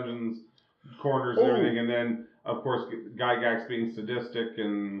around dungeons, corners, and everything, and then, of course, Gygax being sadistic,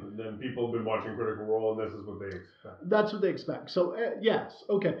 and then people have been watching Critical Role, and this is what they expect. That's what they expect. So, yes.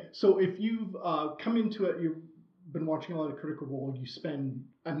 Okay. So if you've come into it, you've been watching a lot of Critical Role, you spend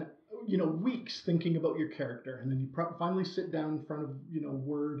weeks thinking about your character, and then you finally sit down in front of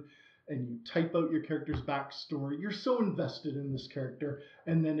Word and you type out your character's backstory. You're so invested in this character,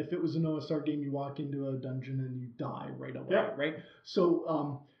 and then if it was an OSR game, you walk into a dungeon and you die right away, right?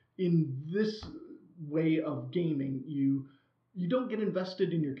 So in this way of gaming, you don't get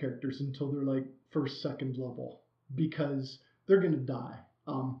invested in your characters until they're like first, second level, because they're gonna die.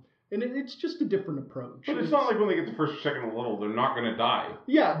 And it's just a different approach. But it's not like when they get to first or second level, they're not going to die.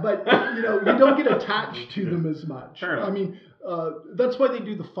 Yeah, but you don't get attached to them as much. Fair enough. I mean, that's why they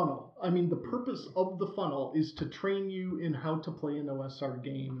do the funnel. I mean, the purpose of the funnel is to train you in how to play an OSR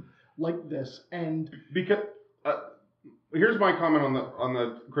game like this. And because here's my comment on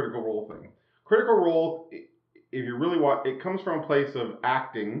the Critical Role thing. Critical Role if you really want, it comes from a place of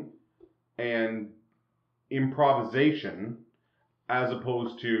acting and improvisation as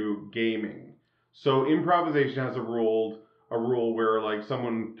opposed to gaming. So improvisation has a rule where like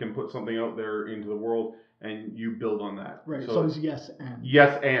someone can put something out there into the world and you build on that. Right. So it's yes and.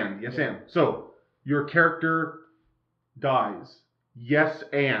 Yes and. So your character dies. Yes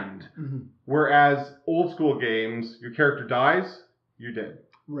and. Mm-hmm. Whereas old school games, your character dies, you're dead.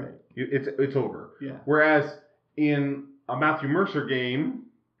 Right. It's over. Yeah. Whereas in a Matthew Mercer game,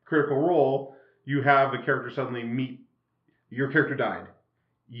 Critical Role, you have the character suddenly meet, your character died.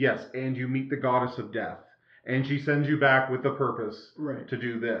 Yes, and you meet the goddess of death. And she sends you back with a purpose to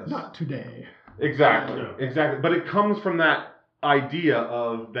do this. Not today. Exactly. But it comes from that idea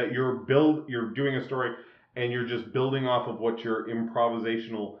of that you're doing a story and you're just building off of what your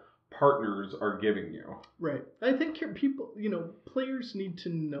improvisational partners are giving you. Right. I think players need to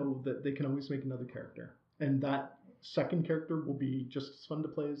know that they can always make another character. And that second character will be just as fun to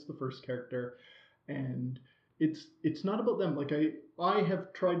play as the first character. And it's not about them. Like I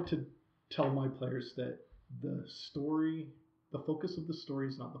have tried to tell my players that the focus of the story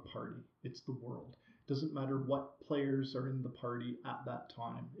is not the party, it's the world. It doesn't matter what players are in the party at that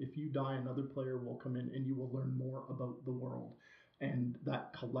time. If you die, another player will come in and you will learn more about the world. And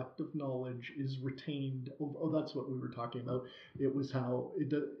that collective knowledge is retained. Oh, that's what we were talking about. It was how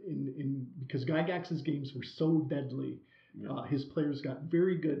because Gygax's games were so deadly. Yeah. His players got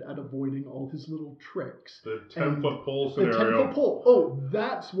very good at avoiding all his little tricks. The 10-foot pole scenario. The 10-foot pole. Oh,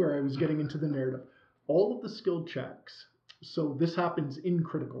 that's where I was getting into the narrative. All of the skill checks. So this happens in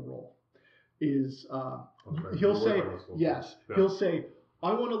Critical Role. Is he'll say yes. Yeah. He'll say,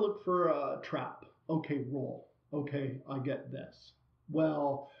 I want to look for a trap. Okay, roll. Okay, I get this.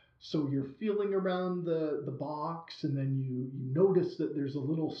 Well, so you're feeling around the box, and then you notice that there's a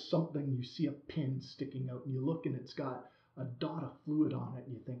little something. You see a pin sticking out, and you look, and it's got a dot of fluid on it,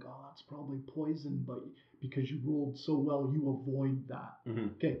 and you think, oh, that's probably poison, but because you rolled so well, you avoid that. Mm-hmm.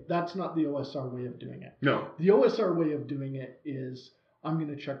 Okay, that's not the OSR way of doing it. No. The OSR way of doing it is, I'm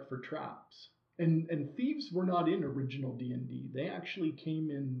going to check for traps. And thieves were not in original D&D. They actually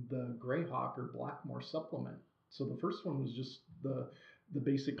came in the Greyhawk or Blackmore supplement. So the first one was just the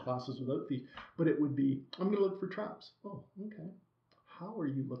basic classes without thief. But it would be, I'm going to look for traps. Oh, okay. How are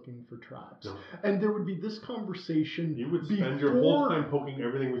you looking for traps? No. And there would be this conversation. You would spend your whole time poking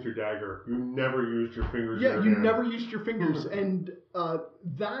everything with your dagger. You never used your fingers. Yeah, you never used your fingers. And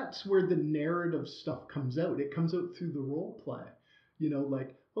that's where the narrative stuff comes out. It comes out through the role play.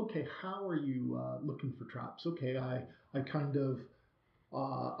 Like, okay, how are you looking for traps? Okay, I kind of,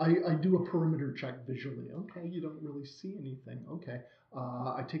 I do a perimeter check visually. Okay, you don't really see anything. Okay,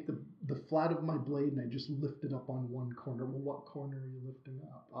 I take the flat of my blade and I just lift it up on one corner. Well, what corner are you lifting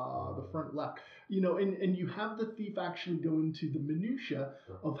up? The front left. And you have the thief actually go into the minutia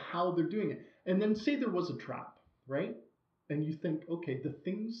of how they're doing it. And then say there was a trap, right? And you think, okay, the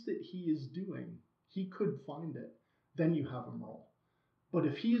things that he is doing, he could find it. Then you have him roll. But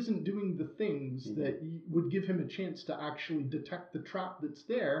if he isn't doing the things that would give him a chance to actually detect the trap that's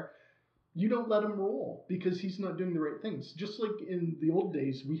there, you don't let him roll because he's not doing the right things. Just like in the old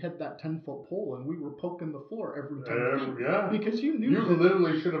days, we had that 10-foot pole and we were poking the floor every 10 feet. Yeah. Because you knew. You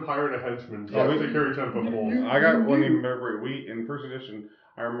literally should have hired a henchman to carry 10-foot poles. I got one in memory. In first edition,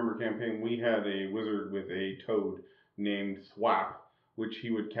 I remember campaign, we had a wizard with a toad named Thwap, which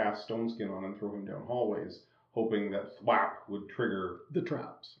he would cast Stone Skin on and throw him down hallways, hoping that Thwap would trigger the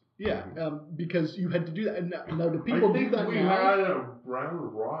traps. Yeah, because you had to do that. And now do people do that we now? Had a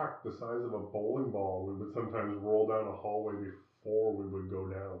round rock the size of a bowling ball. We would sometimes roll down a hallway before we would go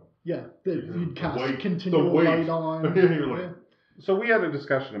down. Yeah, you'd cast continual light on. So we had a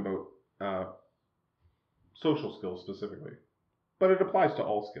discussion about social skills specifically, but it applies to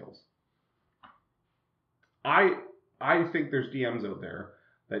all skills. I think there's DMs out there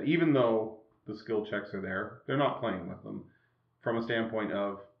that even though the skill checks are there, they're not playing with them from a standpoint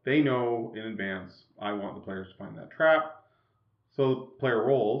of they know in advance, I want the players to find that trap. So the player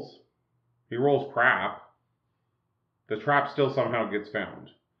rolls. He rolls crap. The trap still somehow gets found.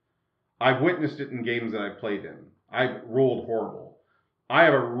 I've witnessed it in games that I've played in. I've rolled horrible. I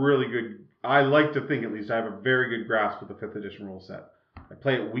like to think at least I have a very good grasp with the 5th edition rule set. I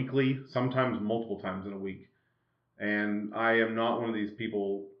play it weekly, sometimes multiple times in a week. And I am not one of these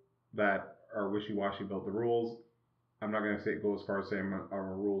people that are wishy-washy about the rules. I'm not going to go as far as saying I'm a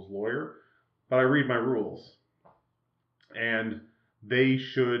rules lawyer, but I read my rules. And they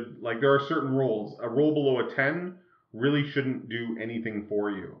should, there are certain rules. A roll below a 10 really shouldn't do anything for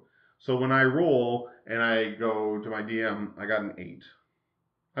you. So when I roll and I go to my DM, I got an 8.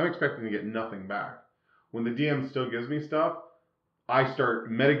 I'm expecting to get nothing back. When the DM still gives me stuff, I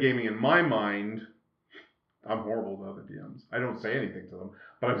start metagaming in my mind. I'm horrible to other DMs. I don't say anything to them,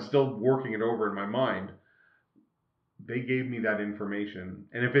 but I'm still working it over in my mind. They gave me that information.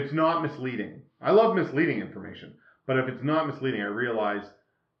 And if it's not misleading, I love misleading information, but if it's not misleading, I realize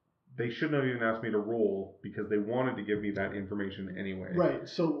they shouldn't have even asked me to roll because they wanted to give me that information anyway. Right.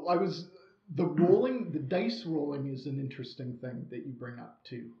 So the dice rolling is an interesting thing that you bring up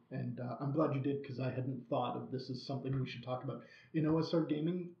too. And I'm glad you did, because I hadn't thought of this as something we should talk about. In OSR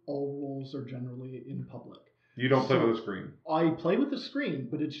gaming, all rolls are generally in public. You don't play with a screen. I play with a screen,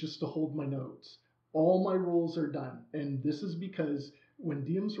 but it's just to hold my notes. All my rolls are done. And this is because when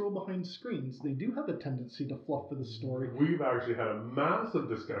DMs roll behind screens, they do have a tendency to fluff for the story. We've actually had a massive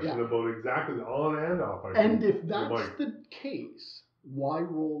discussion about exactly the on and off. And if that's the case, why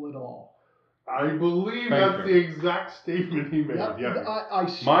roll at all? I believe that's the exact statement he made.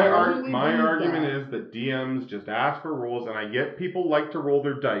 My argument is that DMs just ask for rolls, and I get people like to roll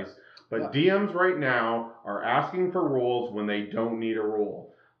their dice, but DMs right now are asking for rolls when they don't need a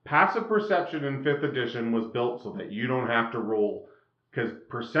roll. Passive perception in 5th edition was built so that you don't have to roll, because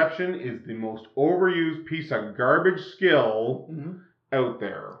perception is the most overused piece of garbage skill out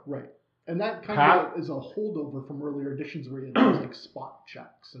there. Right. And that kind of is a holdover from earlier editions where you had things like spot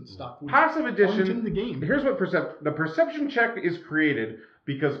checks and stuff. Passive edition, in the game. Here's what the perception check is created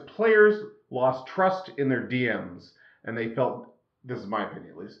because players lost trust in their DMs. And they felt, this is my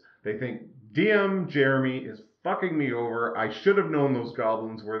opinion at least, they think DM Jeremy is fucking me over. I should have known those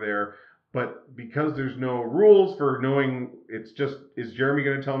goblins were there. But because there's no rules for knowing, it's just, is Jeremy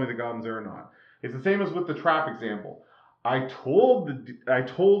going to tell me the goblins are or not? It's the same as with the trap example. I told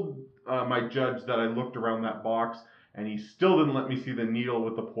my judge that I looked around that box, and he still didn't let me see the needle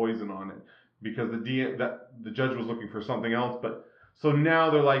with the poison on it because the judge was looking for something else. But so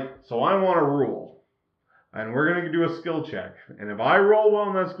now they're like, so I want a rule, and we're gonna do a skill check, and if I roll well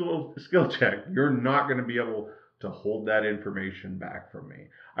in that skill check, you're not gonna be able to hold that information back from me.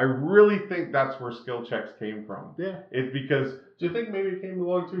 I really think that's where skill checks came from. Yeah, it's because. Do you think maybe it came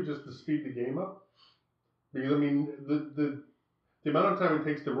along too just to speed the game up? Because I mean the amount of time it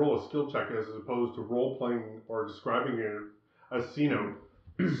takes to roll a skill check as opposed to role playing or describing it as scene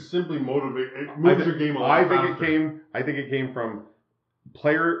simply moves your game a lot faster. I think it came from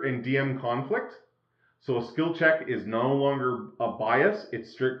player and DM conflict. So a skill check is no longer a bias.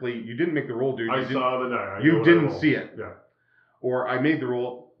 It's strictly, you didn't make the roll, dude. I saw the die. You didn't see it. Yeah. Or I made the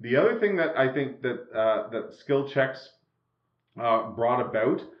roll. The other thing that I think that skill checks brought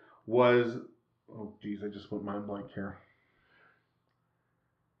about was, oh geez, I just went mind blank here.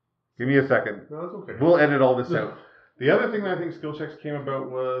 Give me a second. No, that's okay. We'll edit all this out. The other thing that I think skill checks came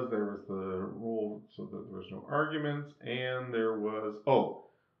about was there was the rule so that there was no arguments, and there was,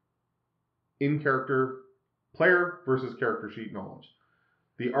 in character player versus character sheet knowledge.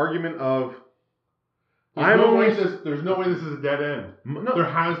 The argument of there's no way this is a dead end. No, there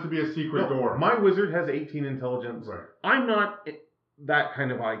has to be a secret door. My wizard has 18 intelligence. Right. I'm not that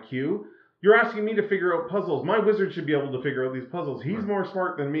kind of IQ. You're asking me to figure out puzzles. My wizard should be able to figure out these puzzles. He's more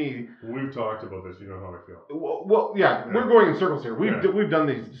smart than me. We've talked about this. You know how I feel. Well, we're going in circles here. We've done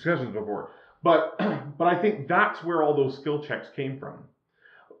these discussions before, but I think that's where all those skill checks came from.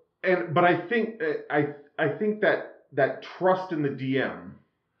 But I think that trust in the DM.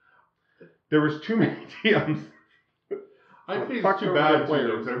 There was too many DMs. I think it's too bad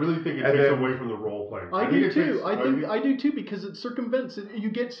players. I really think it takes away from the role playing. I do too. I do too, because it circumvents it. You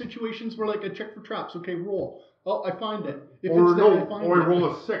get situations where, like, I check for traps. Okay, roll. Oh, I find it. If it's there, I find it. Or I roll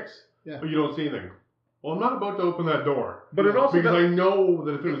a 6, but you don't see anything. Well, I'm not about to open that door. But it also because I know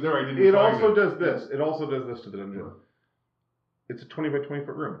that if it was there, I didn't. It also does this. It also does this to the dungeon. It's a 20 by 20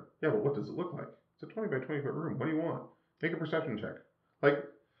 foot room. Yeah, but what does it look like? It's a 20 by 20 foot room. What do you want? Make a perception check. Like,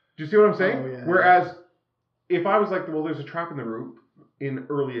 do you see what I'm saying? Oh, yeah. Whereas, if I was like, well, there's a trap in the roof in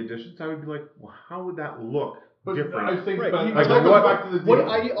early editions, I would be like, well, how would that look different? I think, right. But like, back to the what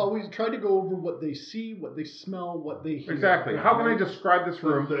I always try to go over what they see, what they smell, what they hear. Exactly. How can I describe this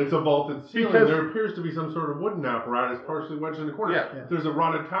room? It's a vaulted ceiling. There appears to be some sort of wooden apparatus partially wedged in the corner. Yeah. There's a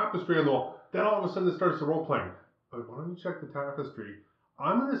rotted tapestry on the wall. Then all of a sudden it starts the role playing. But why don't you check the tapestry?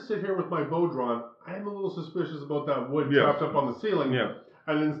 I'm going to sit here with my bow drawn. I'm a little suspicious about that wood trapped up on the ceiling. Yeah.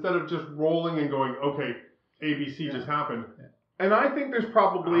 And instead of just rolling and going, okay, ABC just happened. And I think there's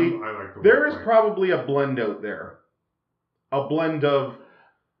probably probably a blend out there. A blend of,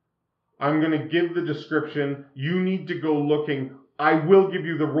 I'm going to give the description. You need to go looking. I will give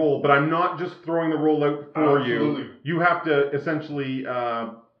you the roll, but I'm not just throwing the roll out for you. You have to essentially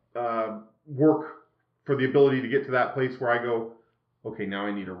work for the ability to get to that place where I go, okay, now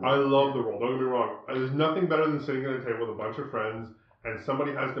I need a roll. I love the roll. Don't get me wrong. There's nothing better than sitting at a table with a bunch of friends and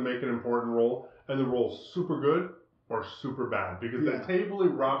somebody has to make an important roll and the roll's super good or super bad because the table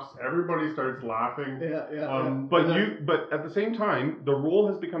erupts, everybody starts laughing. But at the same time, the roll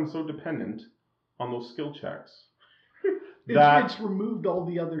has become so dependent on those skill checks. It's removed all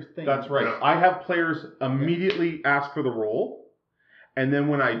the other things. That's right. I have players immediately ask for the roll, and then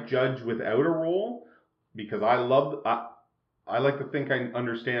when I judge without a roll, because I like to think I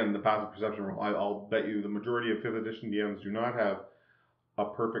understand the passive perception roll. I'll bet you the majority of 5th edition DMs do not have a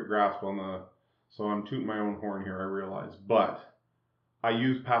perfect grasp on the. So I'm tooting my own horn here, I realize. But I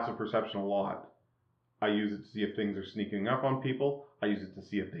use passive perception a lot. I use it to see if things are sneaking up on people. I use it to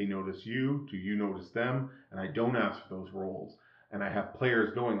see if they notice you. Do you notice them? And I don't ask for those rolls. And I have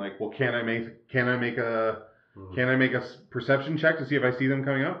players going like, well, can I make a perception check to see if I see them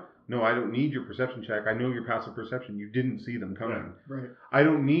coming up? No, I don't need your perception check. I know your passive perception. You didn't see them coming. Yeah, right. I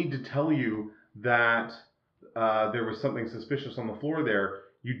don't need to tell you that there was something suspicious on the floor there.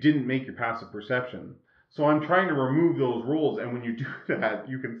 You didn't make your passive perception. So I'm trying to remove those rolls. And when you do that,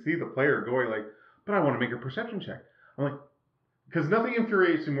 you can see the player going like, but I want to make a perception check. I'm like, because nothing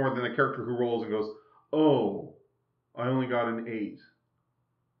infuriates me more than a character who rolls and goes, oh, I only got an 8.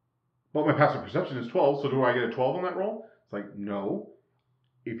 But my passive perception is 12, so do I get a 12 on that roll? It's like, no.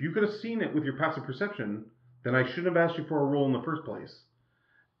 If you could have seen it with your passive perception, then I shouldn't have asked you for a roll in the first place.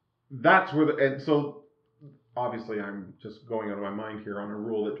 That's where and so obviously I'm just going out of my mind here on a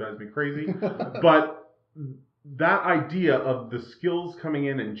rule that drives me crazy. But that idea of the skills coming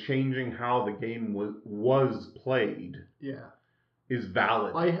in and changing how the game was played is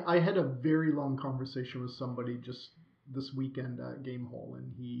valid. I had a very long conversation with somebody just this weekend at Gamehole,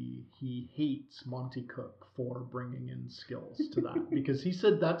 and he hates Monty Cook for bringing in skills to that because he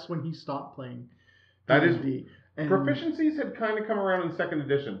said that's when he stopped playing that D&D. And proficiencies had kind of come around in 2nd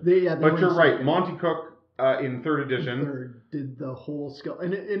edition. But you're right, Monty Cook in 3rd edition did the whole skill,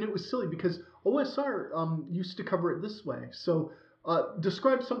 and it was silly because OSR used to cover it this way. So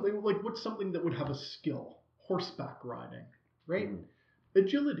describe something like what's something that would have a skill? Horseback riding, right? Mm-hmm.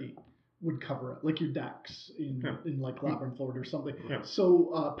 Agility would cover it, like your dex in like Labyrinth Lord or something. Yeah.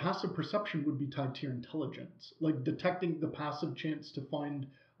 So passive perception would be tied to your intelligence. Like detecting the passive chance to find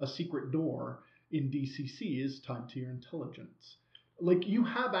a secret door in DCC is tied to your intelligence. Like you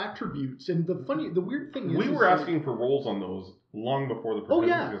have attributes, and the weird thing is we were asking for rolls on those long before the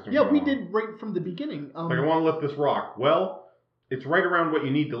proficiency system. We did right from the beginning. Like I want to lift this rock. Well, it's right around what you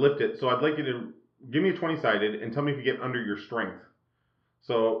need to lift it. So I'd like you to give me a 20-sided and tell me if you get under your strength.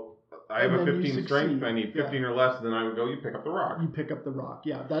 So I have a 15 strength. I need 15 or less. Then I would go. You pick up the rock. You pick up the rock.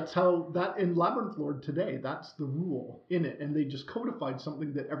 Yeah, that's how that in Labyrinth Lord today. That's the rule in it, and they just codified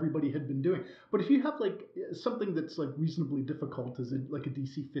something that everybody had been doing. But if you have like something that's like reasonably difficult, is it like a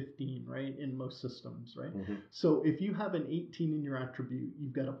DC 15, right? In most systems, right? Mm-hmm. So if you have an 18 in your attribute,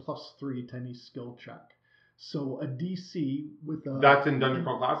 you've got a +3 to any skill check. So a DC with a that's in Dungeon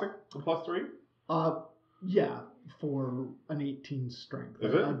Crawl Classic, a +3. Yeah, for an 18 strength.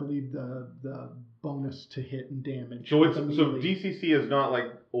 Is it? I believe the bonus to hit and damage. So DCC is not like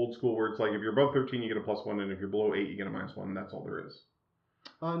old school where it's like if you're above 13 you get a +1 and if you're below 8 you get a -1. That's all there is.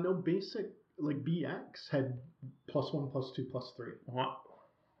 No, basic like BX had +1, +2, +3.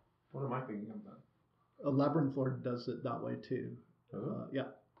 What am I thinking of then? Labyrinth Lord does it that way too. Yeah.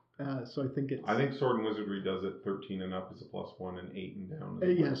 So I think it's. I think Sword and Wizardry does it 13 and up is a +1 and 8 and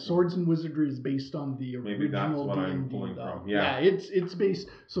down. Swords and Wizardry is based on the original D&D. Yeah, it's based.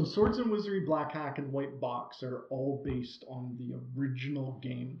 So Swords and Wizardry, Black Hack, and White Box are all based on the original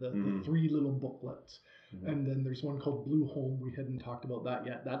game, the 3 little booklets. Mm-hmm. And then there's one called Blue Home. We hadn't talked about that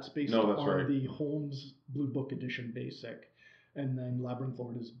yet. That's based on the Holmes Blue Book Edition Basic. And then Labyrinth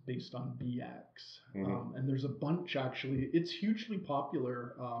Lord is based on BX. Mm-hmm. And there's a bunch, actually. It's hugely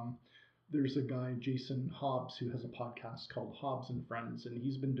popular. There's a guy, Jason Hobbs, who has a podcast called Hobbs and Friends, and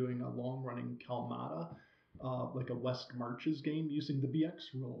he's been doing a long-running Kalmata, like a West Marches game, using the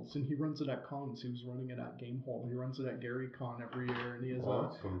BX rules. And he runs it at cons. He was running it at Gamehole. He runs it at GaryCon every year. And he has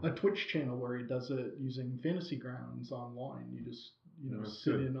a Twitch channel where he does it using Fantasy Grounds online. You just...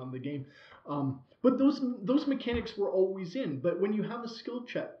 sit in on the game. But those mechanics were always in. But when you have a skill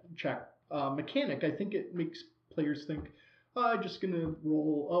check mechanic, I think it makes players think, I'm just going to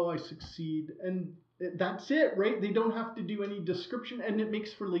roll, I succeed. And that's it, right? They don't have to do any description, and it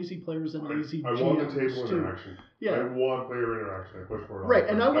makes for lazy players and lazy GMs. I want the table interaction. Yeah. I want player interaction. I push for it. Right,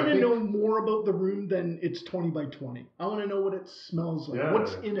 and I want to know more about the room than it's 20 by 20. I want to know what it smells like. Yeah.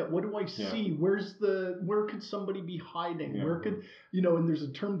 What's in it? What do I see? Where could somebody be hiding? Yeah. Where could, and there's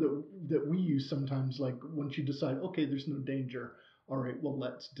a term that we use sometimes, like once you decide, okay, there's no danger, all right, well,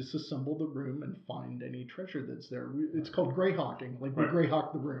 let's disassemble the room and find any treasure that's there. It's called greyhawking. Like, we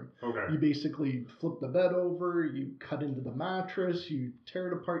greyhawk the room. Okay. You basically flip the bed over, you cut into the mattress, you tear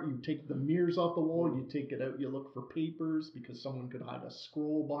it apart, you take the mirrors off the wall, you take it out, you look for papers because someone could hide a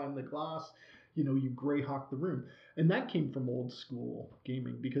scroll behind the glass. You know, you greyhawk the room. And that came from old school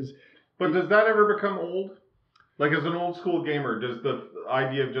gaming because... But does that ever become old? Like, as an old school gamer, does the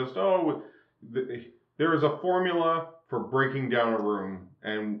idea of just, there is a formula for breaking down a room,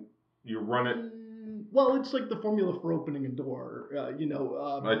 and you run it. Well, it's like the formula for opening a door.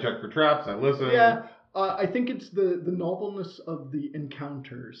 I check for traps. I listen. Yeah, I think it's the novelness of the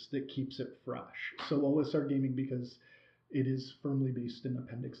encounters that keeps it fresh. So OSR gaming, because it is firmly based in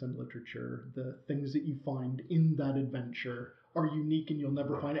Appendix N literature, the things that you find in that adventure are unique and you'll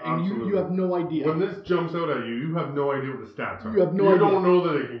never find it. And you have no idea. When this jumps out at you, you have no idea what the stats are. You have no idea. You don't know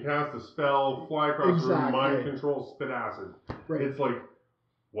that it can cast a spell, fly across the room, mind control, spit acid. Right. It's like,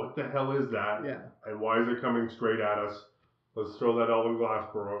 what the hell is that? Yeah. And why is it coming straight at us? Let's throw that Elven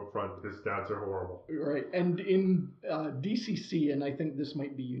Glassboro up front. His stats are horrible. Right. And in DCC, and I think this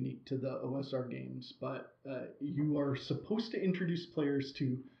might be unique to the OSR games, but you are supposed to introduce players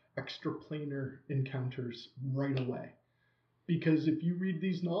to extraplanar encounters right away. Because if you read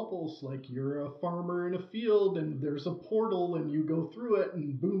these novels, like you're a farmer in a field and there's a portal and you go through it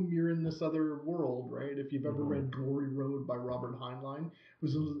and boom, you're in this other world, right? If you've ever read Glory Road by Robert Heinlein, it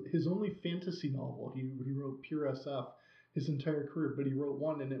was his only fantasy novel. He wrote Pure SF his entire career, but he wrote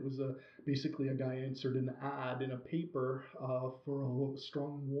one, and it was basically a guy answered an ad in a paper for a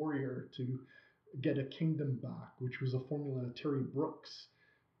strong warrior to get a kingdom back, which was a formula Terry Brooks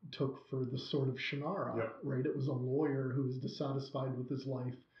took for the Sword of Shannara, right? It was a lawyer who was dissatisfied with his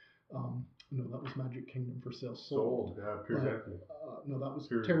life. No, that was Magic Kingdom for Sale Sold. Piers Anthony. No, that was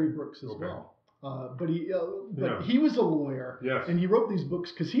Terry Brooks as well. But he was a lawyer, and he wrote these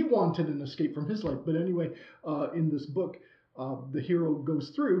books because he wanted an escape from his life. But anyway, in this book, the hero goes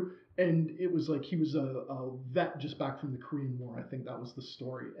through, and it was like he was a vet just back from the Korean War. I think that was the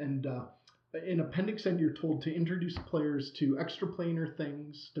story. And in Appendix N, you're told to introduce players to extraplanar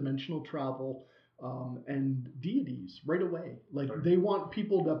things, dimensional travel, and deities right away. Like, they want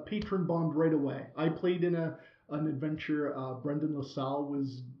people to patron bond right away. I played in an adventure. Brendan LaSalle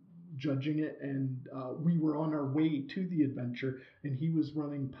was judging it, and we were on our way to the adventure, and he was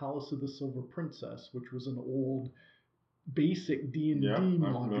running Palace of the Silver Princess, which was an old basic D&D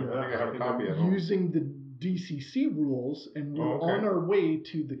module. I have a copy using the DCC rules, and we're on our way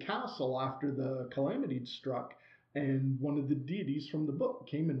to the castle after the calamity had struck, and one of the deities from the book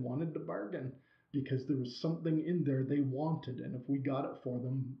came and wanted to bargain because there was something in there they wanted, and if we got it for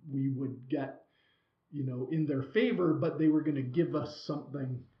them, we would get, in their favor, but they were going to give us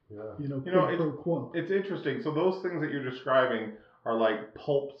something, quid pro quo. It's interesting. So those things that you're describing are like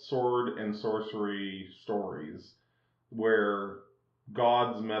pulp sword and sorcery stories where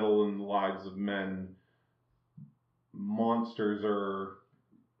gods meddle in the lives of men. Monsters are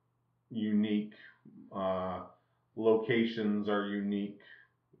unique. Locations are unique.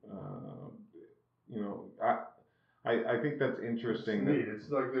 I think that's interesting. It's neat. It's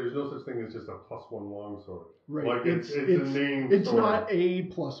like there's no such thing as just a +1 longsword. Right. Like it's a name. It's sword. Not a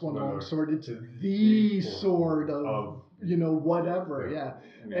 +1 longsword. It's the sword of whatever. Yeah.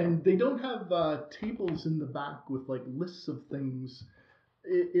 And they don't have tables in the back with like lists of things.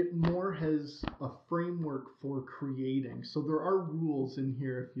 It more has a framework for creating. So there are rules in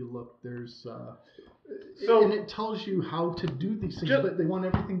here. If you look, there's and it tells you how to do these things, but they want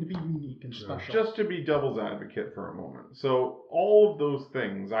everything to be unique and special. Just to be devil's advocate for a moment. So all of those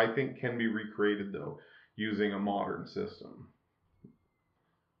things I think can be recreated though using a modern system.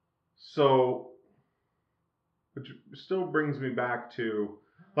 So, which still brings me back to,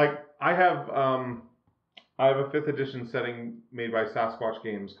 like, I have a 5th edition setting made by Sasquatch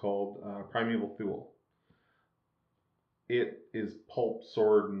Games called Primeval Thule. It is pulp,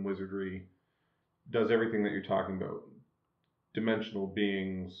 sword, and wizardry. Does everything that you're talking about. Dimensional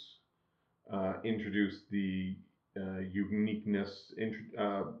beings, introduce the uniqueness,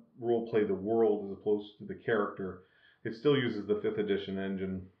 role play the world as opposed to the character. It still uses the 5th edition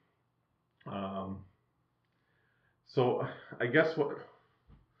engine. So I guess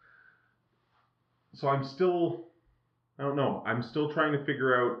So I'm still trying to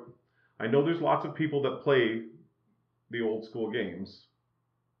figure out, I know there's lots of people that play the old school games,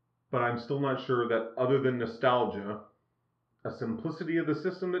 but I'm still not sure that other than nostalgia, a simplicity of the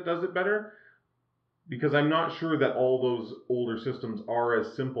system that does it better, because I'm not sure that all those older systems are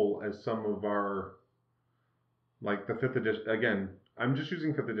as simple as some of our, like the 5th edition. Again, I'm just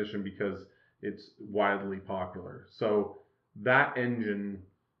using 5th edition because it's widely popular. So that engine,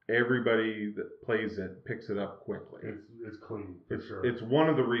 everybody that plays it picks it up quickly. It's clean, for sure. It's one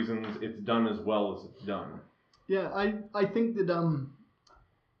of the reasons it's done as well as it's done. Yeah, I think that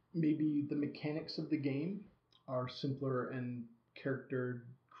maybe the mechanics of the game are simpler and character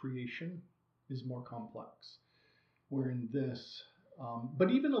creation is more complex. Where in this, but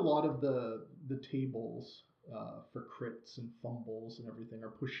even a lot of the tables for crits and fumbles and everything are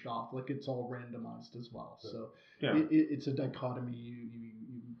pushed off. Like it's all randomized as well. So it's a dichotomy. You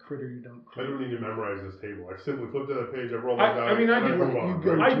crit or you don't crit. I don't need to memorize this table. I simply flip to that page. I roll my die.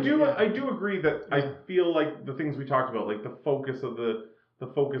 I do agree that I feel like the things we talked about, like the focus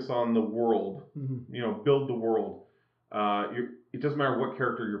on the world. Mm-hmm. Build the world. It doesn't matter what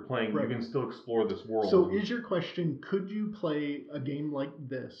character you're playing, right. You can still explore this world. So is your question, could you play a game like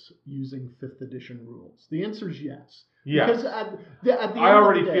this using 5th edition rules? The answer is yes. Yes. Because at the end I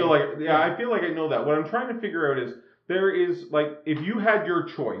already of the day, feel like, I feel like I know that. What I'm trying to figure out is, there is, like, if you had your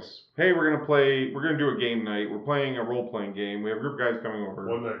choice, hey, we're going to do a game night, we're playing a role-playing game, we have a group of guys coming over.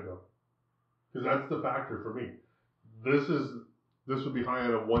 One night, though. Because that's the factor for me. This would be high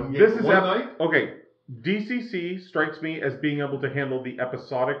on a one night? Okay. DCC strikes me as being able to handle the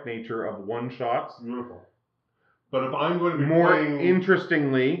episodic nature of one-shots. Beautiful. But if I'm going to be more playing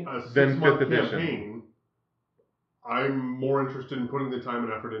interestingly than 5th edition, campaign, I'm more interested in putting the time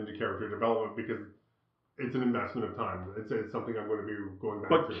and effort into character development because it's an investment of time. It's something I'm going to be going back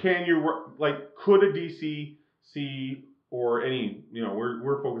to. But can you, could a DCC or any,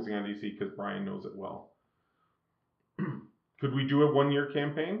 we're focusing on DC because Brian knows it well. Could we do a 1-year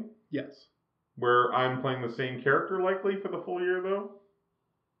campaign? Yes. Where I'm playing the same character likely for the full year, though?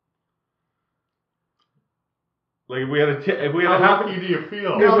 Like, if we had a how lucky do you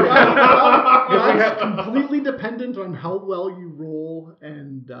feel? That's completely dependent on how well you roll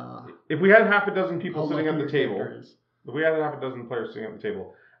and... if we had half a dozen people sitting at the table, if we had half a dozen players sitting at the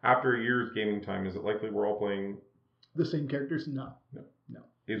table, after a year's gaming time, is it likely we're all playing... the same characters? No.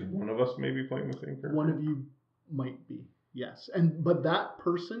 Is one of us maybe playing the same character? One of you might be, yes. But that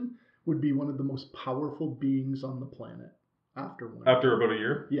person would be one of the most powerful beings on the planet after about a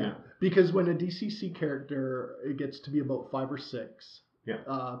year? Yeah. Because when a DCC character, it gets to be about 5 or 6.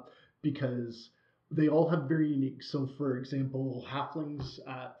 Yeah. Because they all have very unique. So, for example, halflings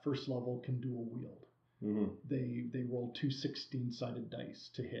at first level can dual wield. Mm-hmm. They roll 2 16-sided dice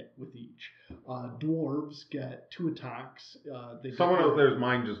to hit with each. Dwarves get 2 attacks. Someone out there's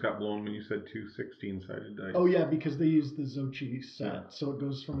mind just got blown when you said 2 16-sided dice. Oh yeah, because they use the Xochi set, so it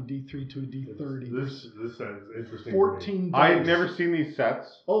goes from a D3 to a D30. This sounds interesting. 14 dice. I had never seen these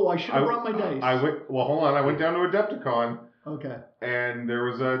sets. Oh, I should have brought my dice. Hold on. I went down to Adepticon. Okay. And there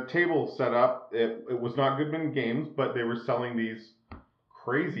was a table set up. It was not Goodman Games, but they were selling these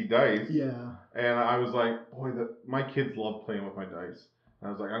crazy dice. Yeah. And I was like, boy, my kids love playing with my dice. And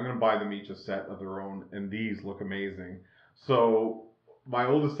I was like, I'm going to buy them each a set of their own, and these look amazing. So my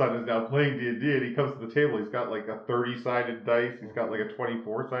oldest son is now playing D&D, and he comes to the table. He's got like a 30-sided dice. He's got like a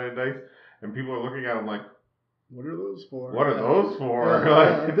 24-sided dice. And people are looking at him like, what are those for? What are those for?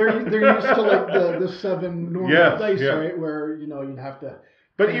 They're used to like the 7 normal dice, right? Where, you'd have to...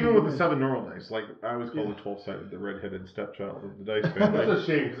 But even with the 7 normal dice, like I always call the 12-sided the red-headed stepchild of the dice family. That's a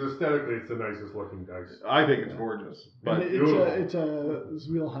shame because aesthetically it's the nicest looking dice. I think it's gorgeous, but it's a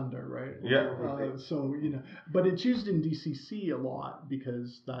Zweilhunter, right? Yeah. So but it's used in DCC a lot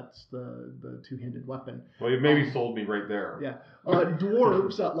because that's the 2-handed weapon. Well, you maybe sold me right there. Yeah.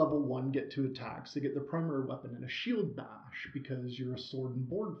 Dwarves at level 1 get 2 attacks. They get their primary weapon and a shield bash because you're a sword and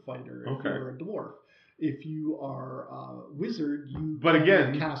board fighter if you're a dwarf. If you are a wizard, you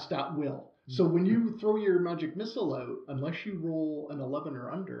can cast at will. So when you throw your magic missile out, unless you roll an 11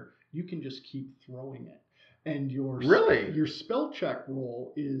 or under, you can just keep throwing it. And your spell check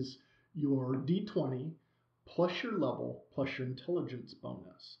roll is your D20 plus your level plus your intelligence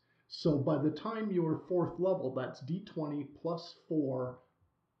bonus. So by the time you're 4th level, that's D20 plus 4.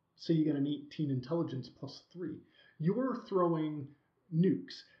 Say you get an 18 intelligence plus 3. You're throwing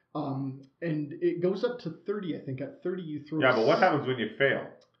nukes. And it goes up to 30, I think. At 30, you throw... Yeah, but what happens when you fail?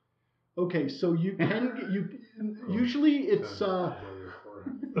 Okay, so you can... Usually it's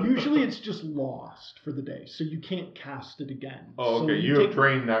just lost for the day, so you can't cast it again. Oh, okay. So you have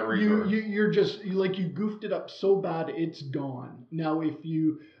drained that resource. You're just... you goofed it up so bad, it's gone. Now, if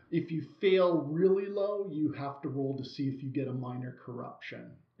you fail really low, you have to roll to see if you get a minor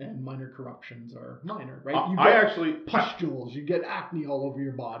corruption. And minor corruptions are minor, right? You get pustules, you get acne all over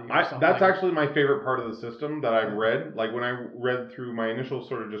your body. That's actually my favorite part of the system that I've read. Like when I read through my initial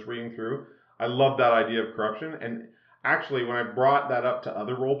sort of just reading through, I love that idea of corruption. And actually, when I brought that up to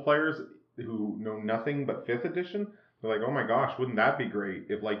other role players who know nothing but 5th edition, They're like, oh my gosh, wouldn't that be great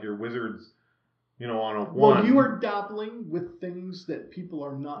if like your wizards, you know, on a one. Well, you are dabbling with things that people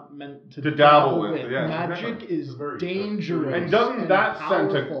are not meant to dabble with. Yeah, Magic is dangerous. And doesn't that set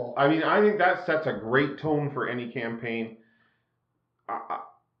powerful. I mean, I think that sets a great tone for any campaign.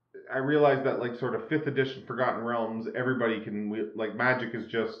 I realize that like sort of 5th edition Forgotten Realms, everybody can, like Magic is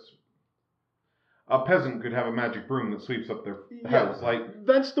just, a peasant could have a magic broom that sweeps up their house. Like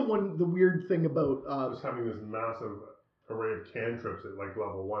that's the weird thing about just having this massive array of cantrips at like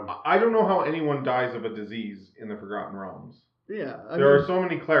level 1. I don't know how anyone dies of a disease in the Forgotten Realms. Yeah. There are so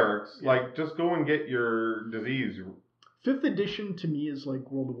many clerics. Yeah. Like, just go and get your disease. 5th edition to me is like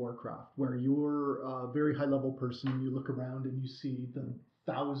World of Warcraft, where you're a very high level person and you look around and you see the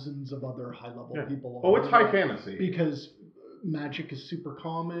thousands of other high level people. Oh, it's high fantasy. Because magic is super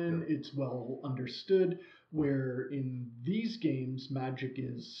common, it's well understood, where in these games, magic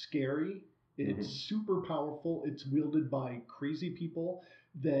is scary, it's super powerful, it's wielded by crazy people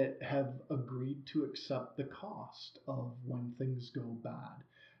that have agreed to accept the cost of when things go bad.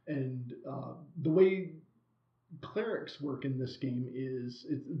 And the way clerics work in this game is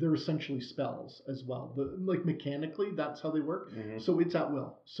they're essentially spells as well. Like mechanically, that's how they work. So it's at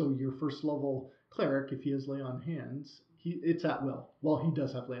will. So your first level cleric, if he has lay on hands, it's at will. Well, he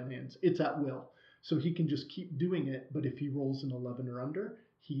does have lay on hands. It's at will. So he can just keep doing it, but if he rolls an 11 or under,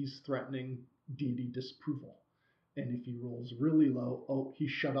 he's threatening deity disapproval. And if he rolls really low,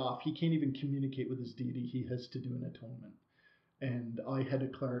 he's shut off. He can't even communicate with his deity. He has to do an atonement. And I had a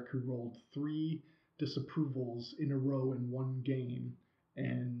cleric who rolled 3 disapprovals in a row in one game,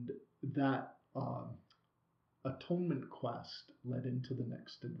 and that atonement quest led into the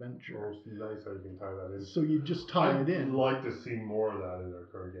next adventure. Well, it's nice how you can tie that in. So you just tie it in. I'd like to see more of that in our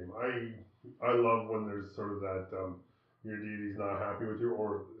current game. I love when there's sort of that your deity's not happy with you,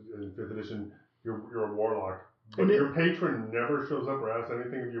 or in 5th edition you're a warlock, but your patron never shows up or asks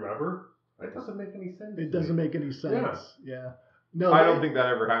anything of you ever. It doesn't make any sense. It doesn't make any sense. Yeah. No, I don't think that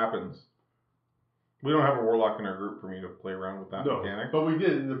ever happens. We don't have a warlock in our group for me to play around with that mechanic. But we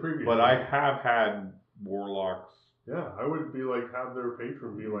did in the previous But game. I have had warlocks. Yeah, I would be like, have their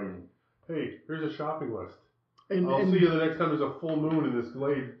patron be like, hey, here's a shopping list. And I'll see you the next time there's a full moon in this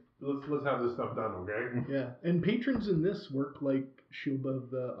glade. Let's have this stuff done, okay? Yeah, and patrons in this work like Shilba of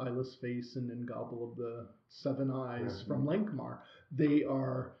the Eyeless Face and Ngabel of the Seven Eyes from Lankmar. They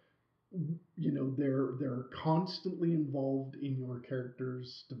are, you know, they're constantly involved in your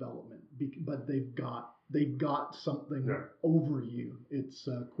character's development, but they've got something over you. It's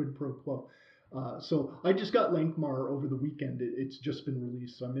quid pro quo. So I just got Lankmar over the weekend. It's just been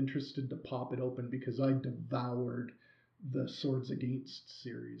released, so I'm interested to pop it open because I devoured the Swords Against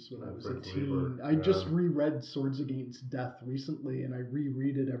series when I was a teen. I just reread Swords Against Death recently, and I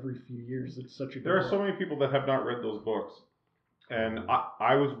reread it every few years. It's such a good There are so many people that have not read those books, and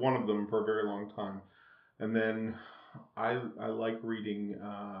I was one of them for a very long time. And then I like reading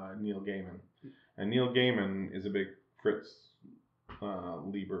Neil Gaiman, and Neil Gaiman is a big Fritz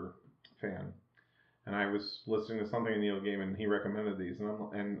Leiber fan. And I was listening to something in Neil Gaiman, and he recommended these,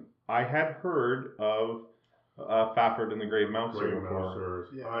 and I had heard of Fafhrd and the Grave Mouser before.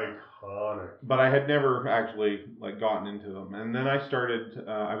 Iconic. But I had never actually gotten into them. And then I started.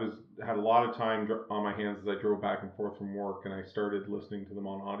 Had a lot of time on my hands as I drove back and forth from work, and I started listening to them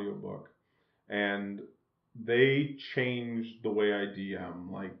on audiobook. And they changed the way I DM.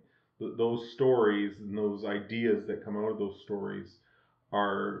 Like those stories and those ideas that come out of those stories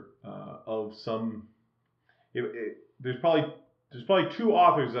are of some. There's probably 2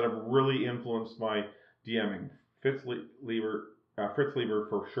 authors that have really influenced my DMing. Fritz Leiber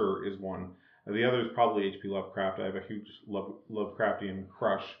for sure is one. The other is probably H.P. Lovecraft. I have a huge Lovecraftian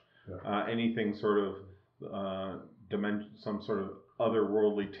crush. Yeah. Anything sort of some sort of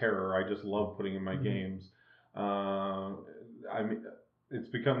otherworldly terror, I just love putting in my games. I mean, it's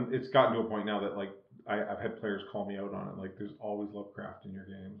gotten to a point now that like I've had players call me out on it. Like, there's always Lovecraft in your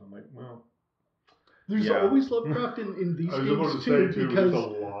games. I'm like, well. There's always Lovecraft in these games too, because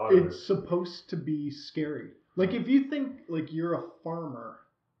it's supposed to be scary. Like, if you think like you're a farmer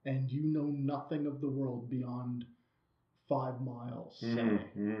and you know nothing of the world beyond 5 miles, say,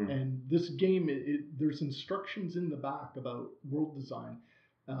 and this game, there's instructions in the back about world design,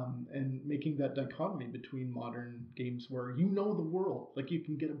 and making that dichotomy between modern games where you know the world. Like, you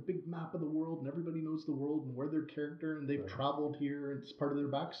can get a big map of the world and everybody knows the world and where their character and they've traveled here. It's part of their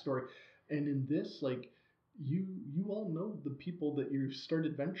backstory. And in this, like, you all know the people that you start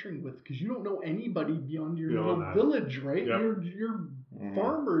adventuring with, because you don't know anybody beyond your little village, right? Yep. You're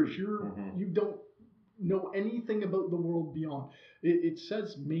farmers. You don't know anything about the world beyond. It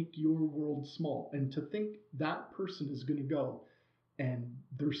says make your world small, and to think that person is going to go and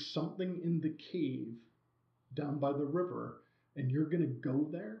there's something in the cave down by the river and you're going to go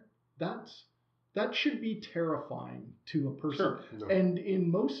there, that should be terrifying to a person. Sure. No. And in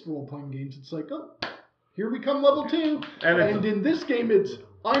most role-playing games, it's like, oh, here we come, level 2. And in this game, it's,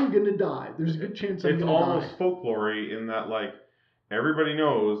 I'm going to die. There's a good chance I'm going to die. It's almost folklore-y in that, like, everybody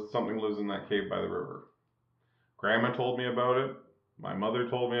knows something lives in that cave by the river. Grandma told me about it. My mother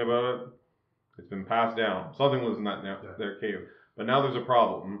told me about it. It's been passed down. Something lives in their cave. But now there's a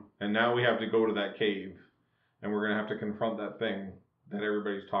problem, and now we have to go to that cave, and we're going to have to confront that thing that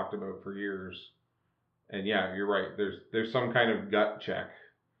everybody's talked about for years. And yeah, you're right. There's some kind of gut check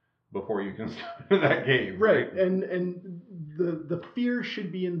before you can step into that cave. Right. And the fear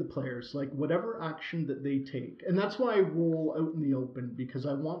should be in the players, like whatever action that they take. And that's why I roll out in the open, because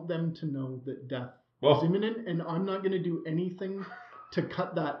I want them to know that death is imminent, and I'm not going to do anything to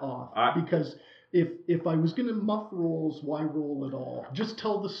cut that off. Because if I was going to muff rolls, why roll at all? Just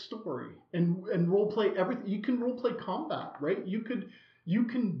tell the story and role play everything. You can role play combat, right? You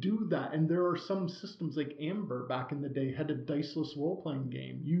can do that, and there are some systems like Amber back in the day had a diceless role-playing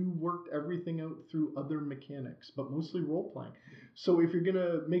game. You worked everything out through other mechanics, but mostly role-playing. So if you're going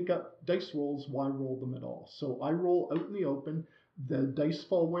to make up dice rolls, why roll them at all? So I roll out in the open. The dice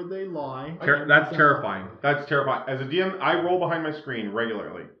fall where they lie. That's terrifying. That's terrifying. As a DM, I roll behind my screen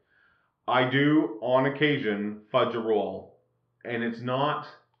regularly. I do, on occasion, fudge a roll. And it's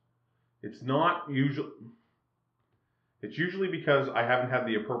usually because I haven't had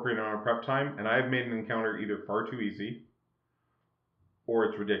the appropriate amount of prep time, and I've made an encounter either far too easy, or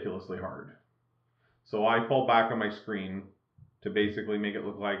it's ridiculously hard. So I fall back on my screen to basically make it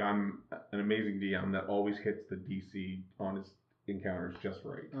look like I'm an amazing DM that always hits the DC on his encounters just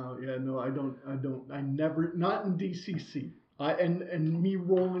right. Oh yeah, no, I never, not in DCC. And me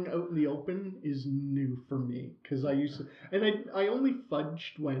rolling out in the open is new for me, because I used to, and I only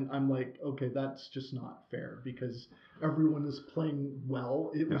fudged when I'm like, okay, that's just not fair, because everyone is playing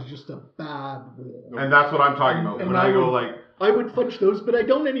well. It was just a bad roll. And that's what I'm talking about. When I would fudge those, but I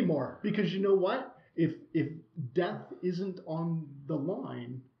don't anymore, because you know what? If death isn't on the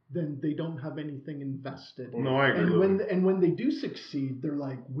line, then they don't have anything invested. No, I agree. And when they do succeed, they're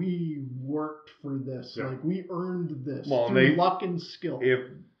like, we worked for this. Yeah. Like, we earned this through luck and skill. If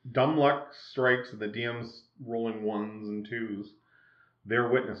dumb luck strikes and the DM's rolling 1s and 2s, they're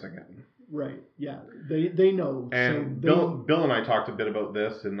witnessing it. Right. Yeah. They know. And so Bill and I talked a bit about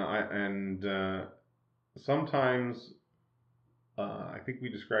this, and sometimes I think we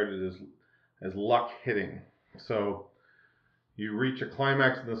described it as luck hitting. So you reach a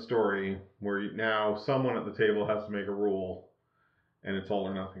climax in the story where now someone at the table has to make a roll, and it's all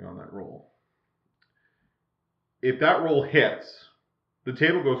or nothing on that roll. If that roll hits, the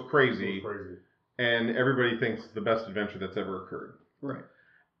table goes crazy. And everybody thinks it's the best adventure that's ever occurred. Right.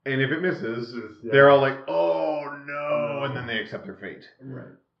 And if it misses, they're all like, oh no, and then they accept their fate.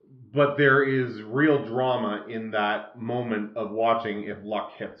 Right. But there is real drama in that moment of watching if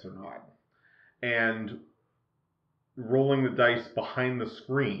luck hits or not. And rolling the dice behind the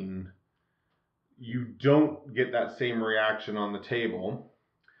screen, you don't get that same reaction on the table.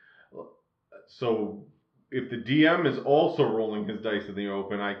 So if the DM is also rolling his dice in the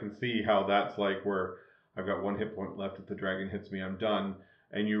open, I can see how that's like where I've got 1 hit point left. If the dragon hits me, I'm done.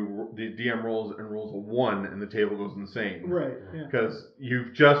 And the DM rolls a 1, and the table goes insane. Right. Because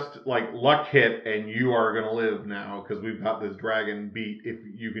you've just luck hit, and you are going to live now because we've got this dragon beat. If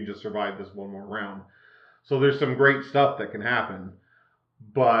you can just survive this one more round. So there's some great stuff that can happen,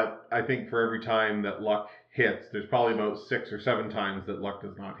 but I think for every time that luck hits, there's probably about 6 or 7 times that luck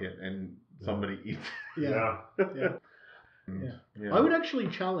does not hit, and somebody eats. Yeah. I would actually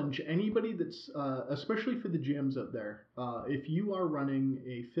challenge anybody that's, especially for the GMs out there, if you are running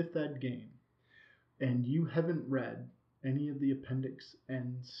a 5th ed game and you haven't read any of the Appendix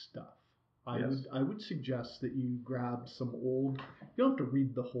N stuff, I would suggest that you grab some old. You don't have to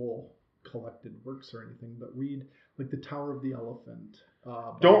read the whole collected works or anything, but read like The Tower of the Elephant.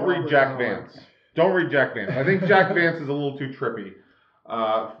 Don't read Jack Vance. Don't read Jack Vance. I think Jack Vance is a little too trippy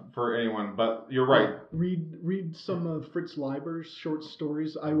for anyone, but you're right. Read some of Fritz Leiber's short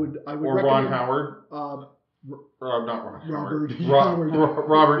stories. I would or recommend, Ron Howard. Not Ron Robert Howard. Howard.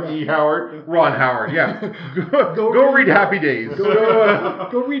 Robert E. Howard. Ron Howard. Yeah. Go read Happy Days.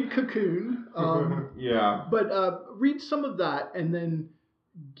 Go read Cocoon. Yeah. But read some of that, and then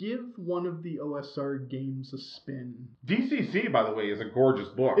give one of the OSR games a spin. DCC, by the way, is a gorgeous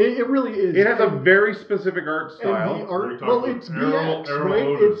book. It really is. It has a very specific art style. And the art, well, it's BX, right?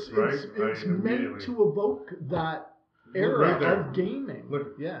 Lotus, It's meant to evoke that era of gaming.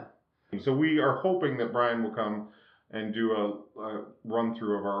 Look. Yeah. So we are hoping that Brian will come and do a run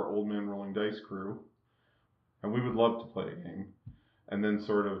through of our Old Man Rolling Dice crew, and we would love to play a game, and then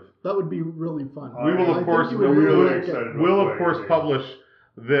sort of that would be really fun. We will of course we'll of course publish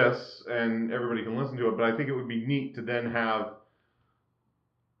this, and everybody can listen to it. But I think it would be neat to then have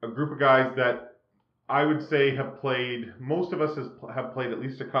a group of guys that I would say have played. Most of us have played at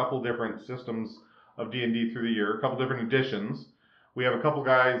least a couple different systems of D&D through the year, a couple different editions. We have a couple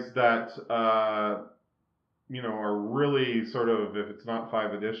guys that, are really sort of, if it's not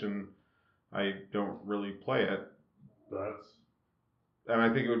 5th edition, I don't really play it. And I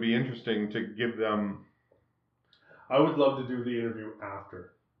think it would be interesting to give them... I would love to do the interview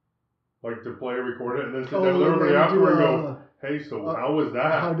after. Like, to play, record it, and then sit down with everybody afterward and go, hey, so how was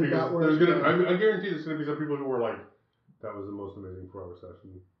that? How did that work? I guarantee there's going to be some people who are like, that was the most amazing 4-hour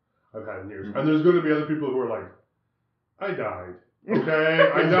session I've had in years. Mm-hmm. And there's going to be other people who are like, I died.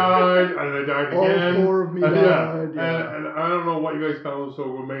 Okay, I died, and I died again. All 4 of me died. And I don't know what you guys found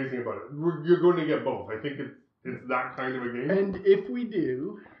so amazing about it. You're going to get both. I think it's that kind of a game. And if we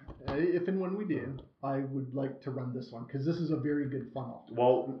do, if and when we do, I would like to run this one, because this is a very good funnel.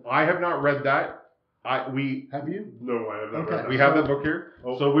 Well, I have not read that. Have you? No, I have not read that. We have that book here.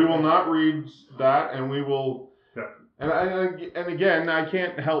 Oh. So we will not read that, and we will... Yeah. And again, I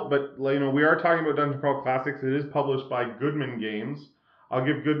can't help but, we are talking about Dungeon Crawl Classics. It is published by Goodman Games. I'll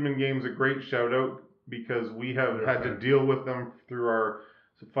give Goodman Games a great shout out because we have had to deal with them through our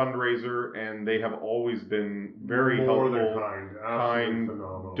fundraiser, and they have always been very helpful, kind,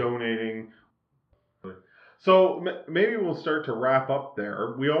 donating. So maybe we'll start to wrap up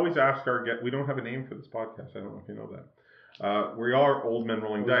there. We always ask our guests, we don't have a name for this podcast. I don't know if you know that. We are Old Men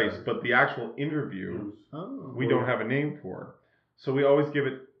Rolling Dice, but the actual interview, we don't have a name for. So we always give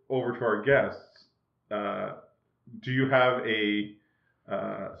it over to our guests. Do you have a...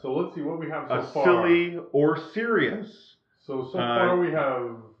 so let's see what we have so far. Silly or serious? So far we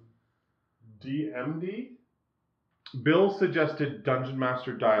have DMD. Bill suggested Dungeon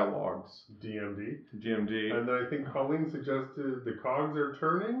Master Dialogues. DMD. And then I think Colleen suggested The Cogs Are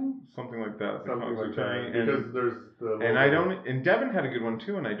Turning. Something like that. Something like that. Because there's the... And Devin had a good one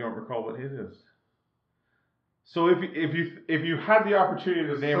too, and I don't recall what his is. So if you had the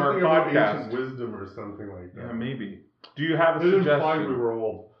opportunity to name our podcast... Ancient Wisdom or something like that. Yeah, maybe. Do you have a suggestion? It implied we were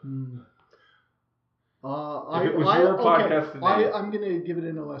old. If it was your podcast today. I'm going to give it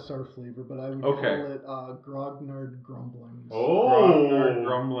an OSR flavor, but I would call it Grognard Grumblings. Grognard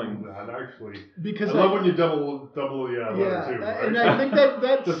Grumblings. That actually... Because I love when you double the letter too. Right? And I think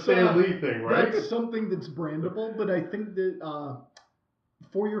that's... the Stan Lee thing, right? That's something that's brandable, but I think that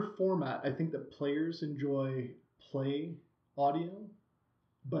for your format, I think that players enjoy play audio,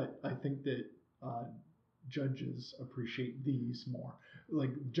 but I think that judges appreciate these more.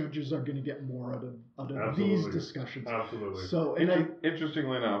 Like, judges are going to get more out of these discussions. Absolutely. So,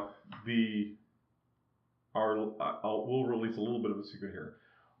 interestingly enough, we'll release a little bit of a secret here.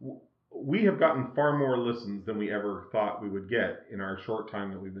 We have gotten far more listens than we ever thought we would get in our short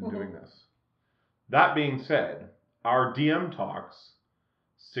time that we've been doing this. That being said, our DM talks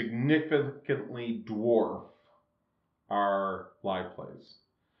significantly dwarf our live plays.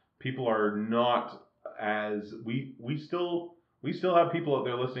 People are not as we still have people out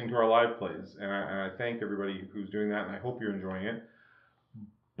there listening to our live plays, and I thank everybody who's doing that, and I hope you're enjoying it.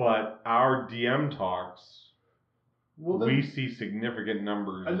 But our DM talks, we see significant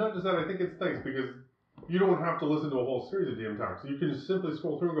numbers. And not just that, I think it's nice because you don't have to listen to a whole series of DM talks. You can just simply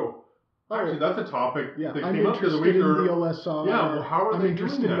scroll through and go, actually, that's a topic that came up the week. I'm interested in the OSR. Yeah, well, how are they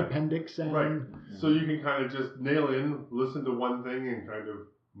interested doing in that? Appendix N. Right. So you can kind of just nail in, listen to one thing, and kind of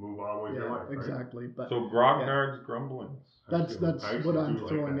move on with your life. Right? Exactly. But so Grognard's Grumblings. That's what I'm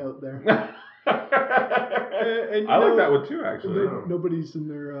throwing out there. And I like that one too, actually. Nobody's in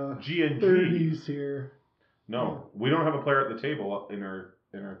their G&G 30s here. No, we don't have a player at the table in our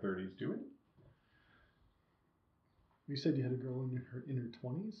 30s, do we? You said you had a girl in her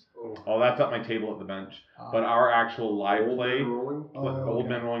 20s? Oh, that's at my table at the bench. But our actual live play, Old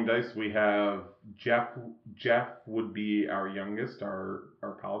Men Rolling Dice, we have Jeff. Jeff would be our youngest, our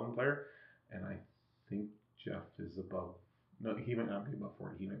paladin player, and I think Jeff is above. No, he might not be above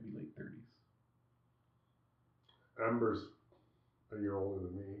 40. He might be late 30s. Ember's a year older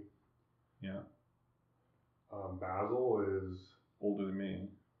than me. Yeah. Basil is older than me.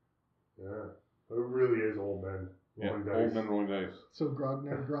 Yeah, it really is old men. Yeah, Old Men Rolling Dice. So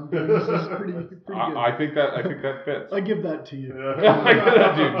Grognard Grumblings is pretty good. I think that fits. I give that to you.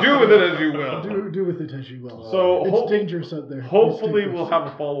 Do with it as you will. Do with it as you will. So it's dangerous out there. Hopefully we'll have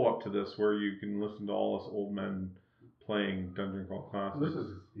a follow-up to this where you can listen to all us old men playing Dungeon Crawl Classic. This is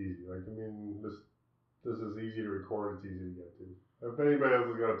easy. Like, I mean, this is easy to record. It's easy to get to. If anybody else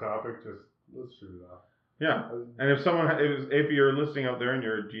has got a topic, just let's shoot it off. Yeah, and if you're listening out there and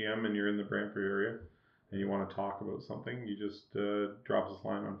you're a GM and you're in the Brantford area and you want to talk about something, you just drop us a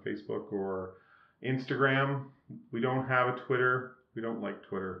line on Facebook or Instagram. We don't have a Twitter. We don't like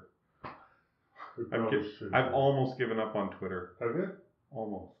Twitter. I've almost given up on Twitter. Have you?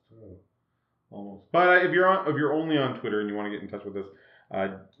 Almost. Oh. Almost. But if you're only on Twitter and you want to get in touch with us,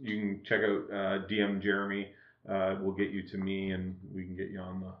 you can check out DM Jeremy. We'll get you to me and we can get you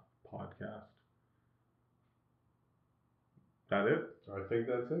on the podcast. That it? I think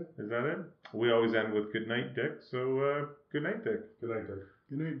that's it. Is that it? We always end with good night, Dick. So good night, Dick. Good night, Dick.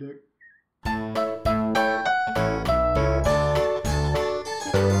 Good night, Dick.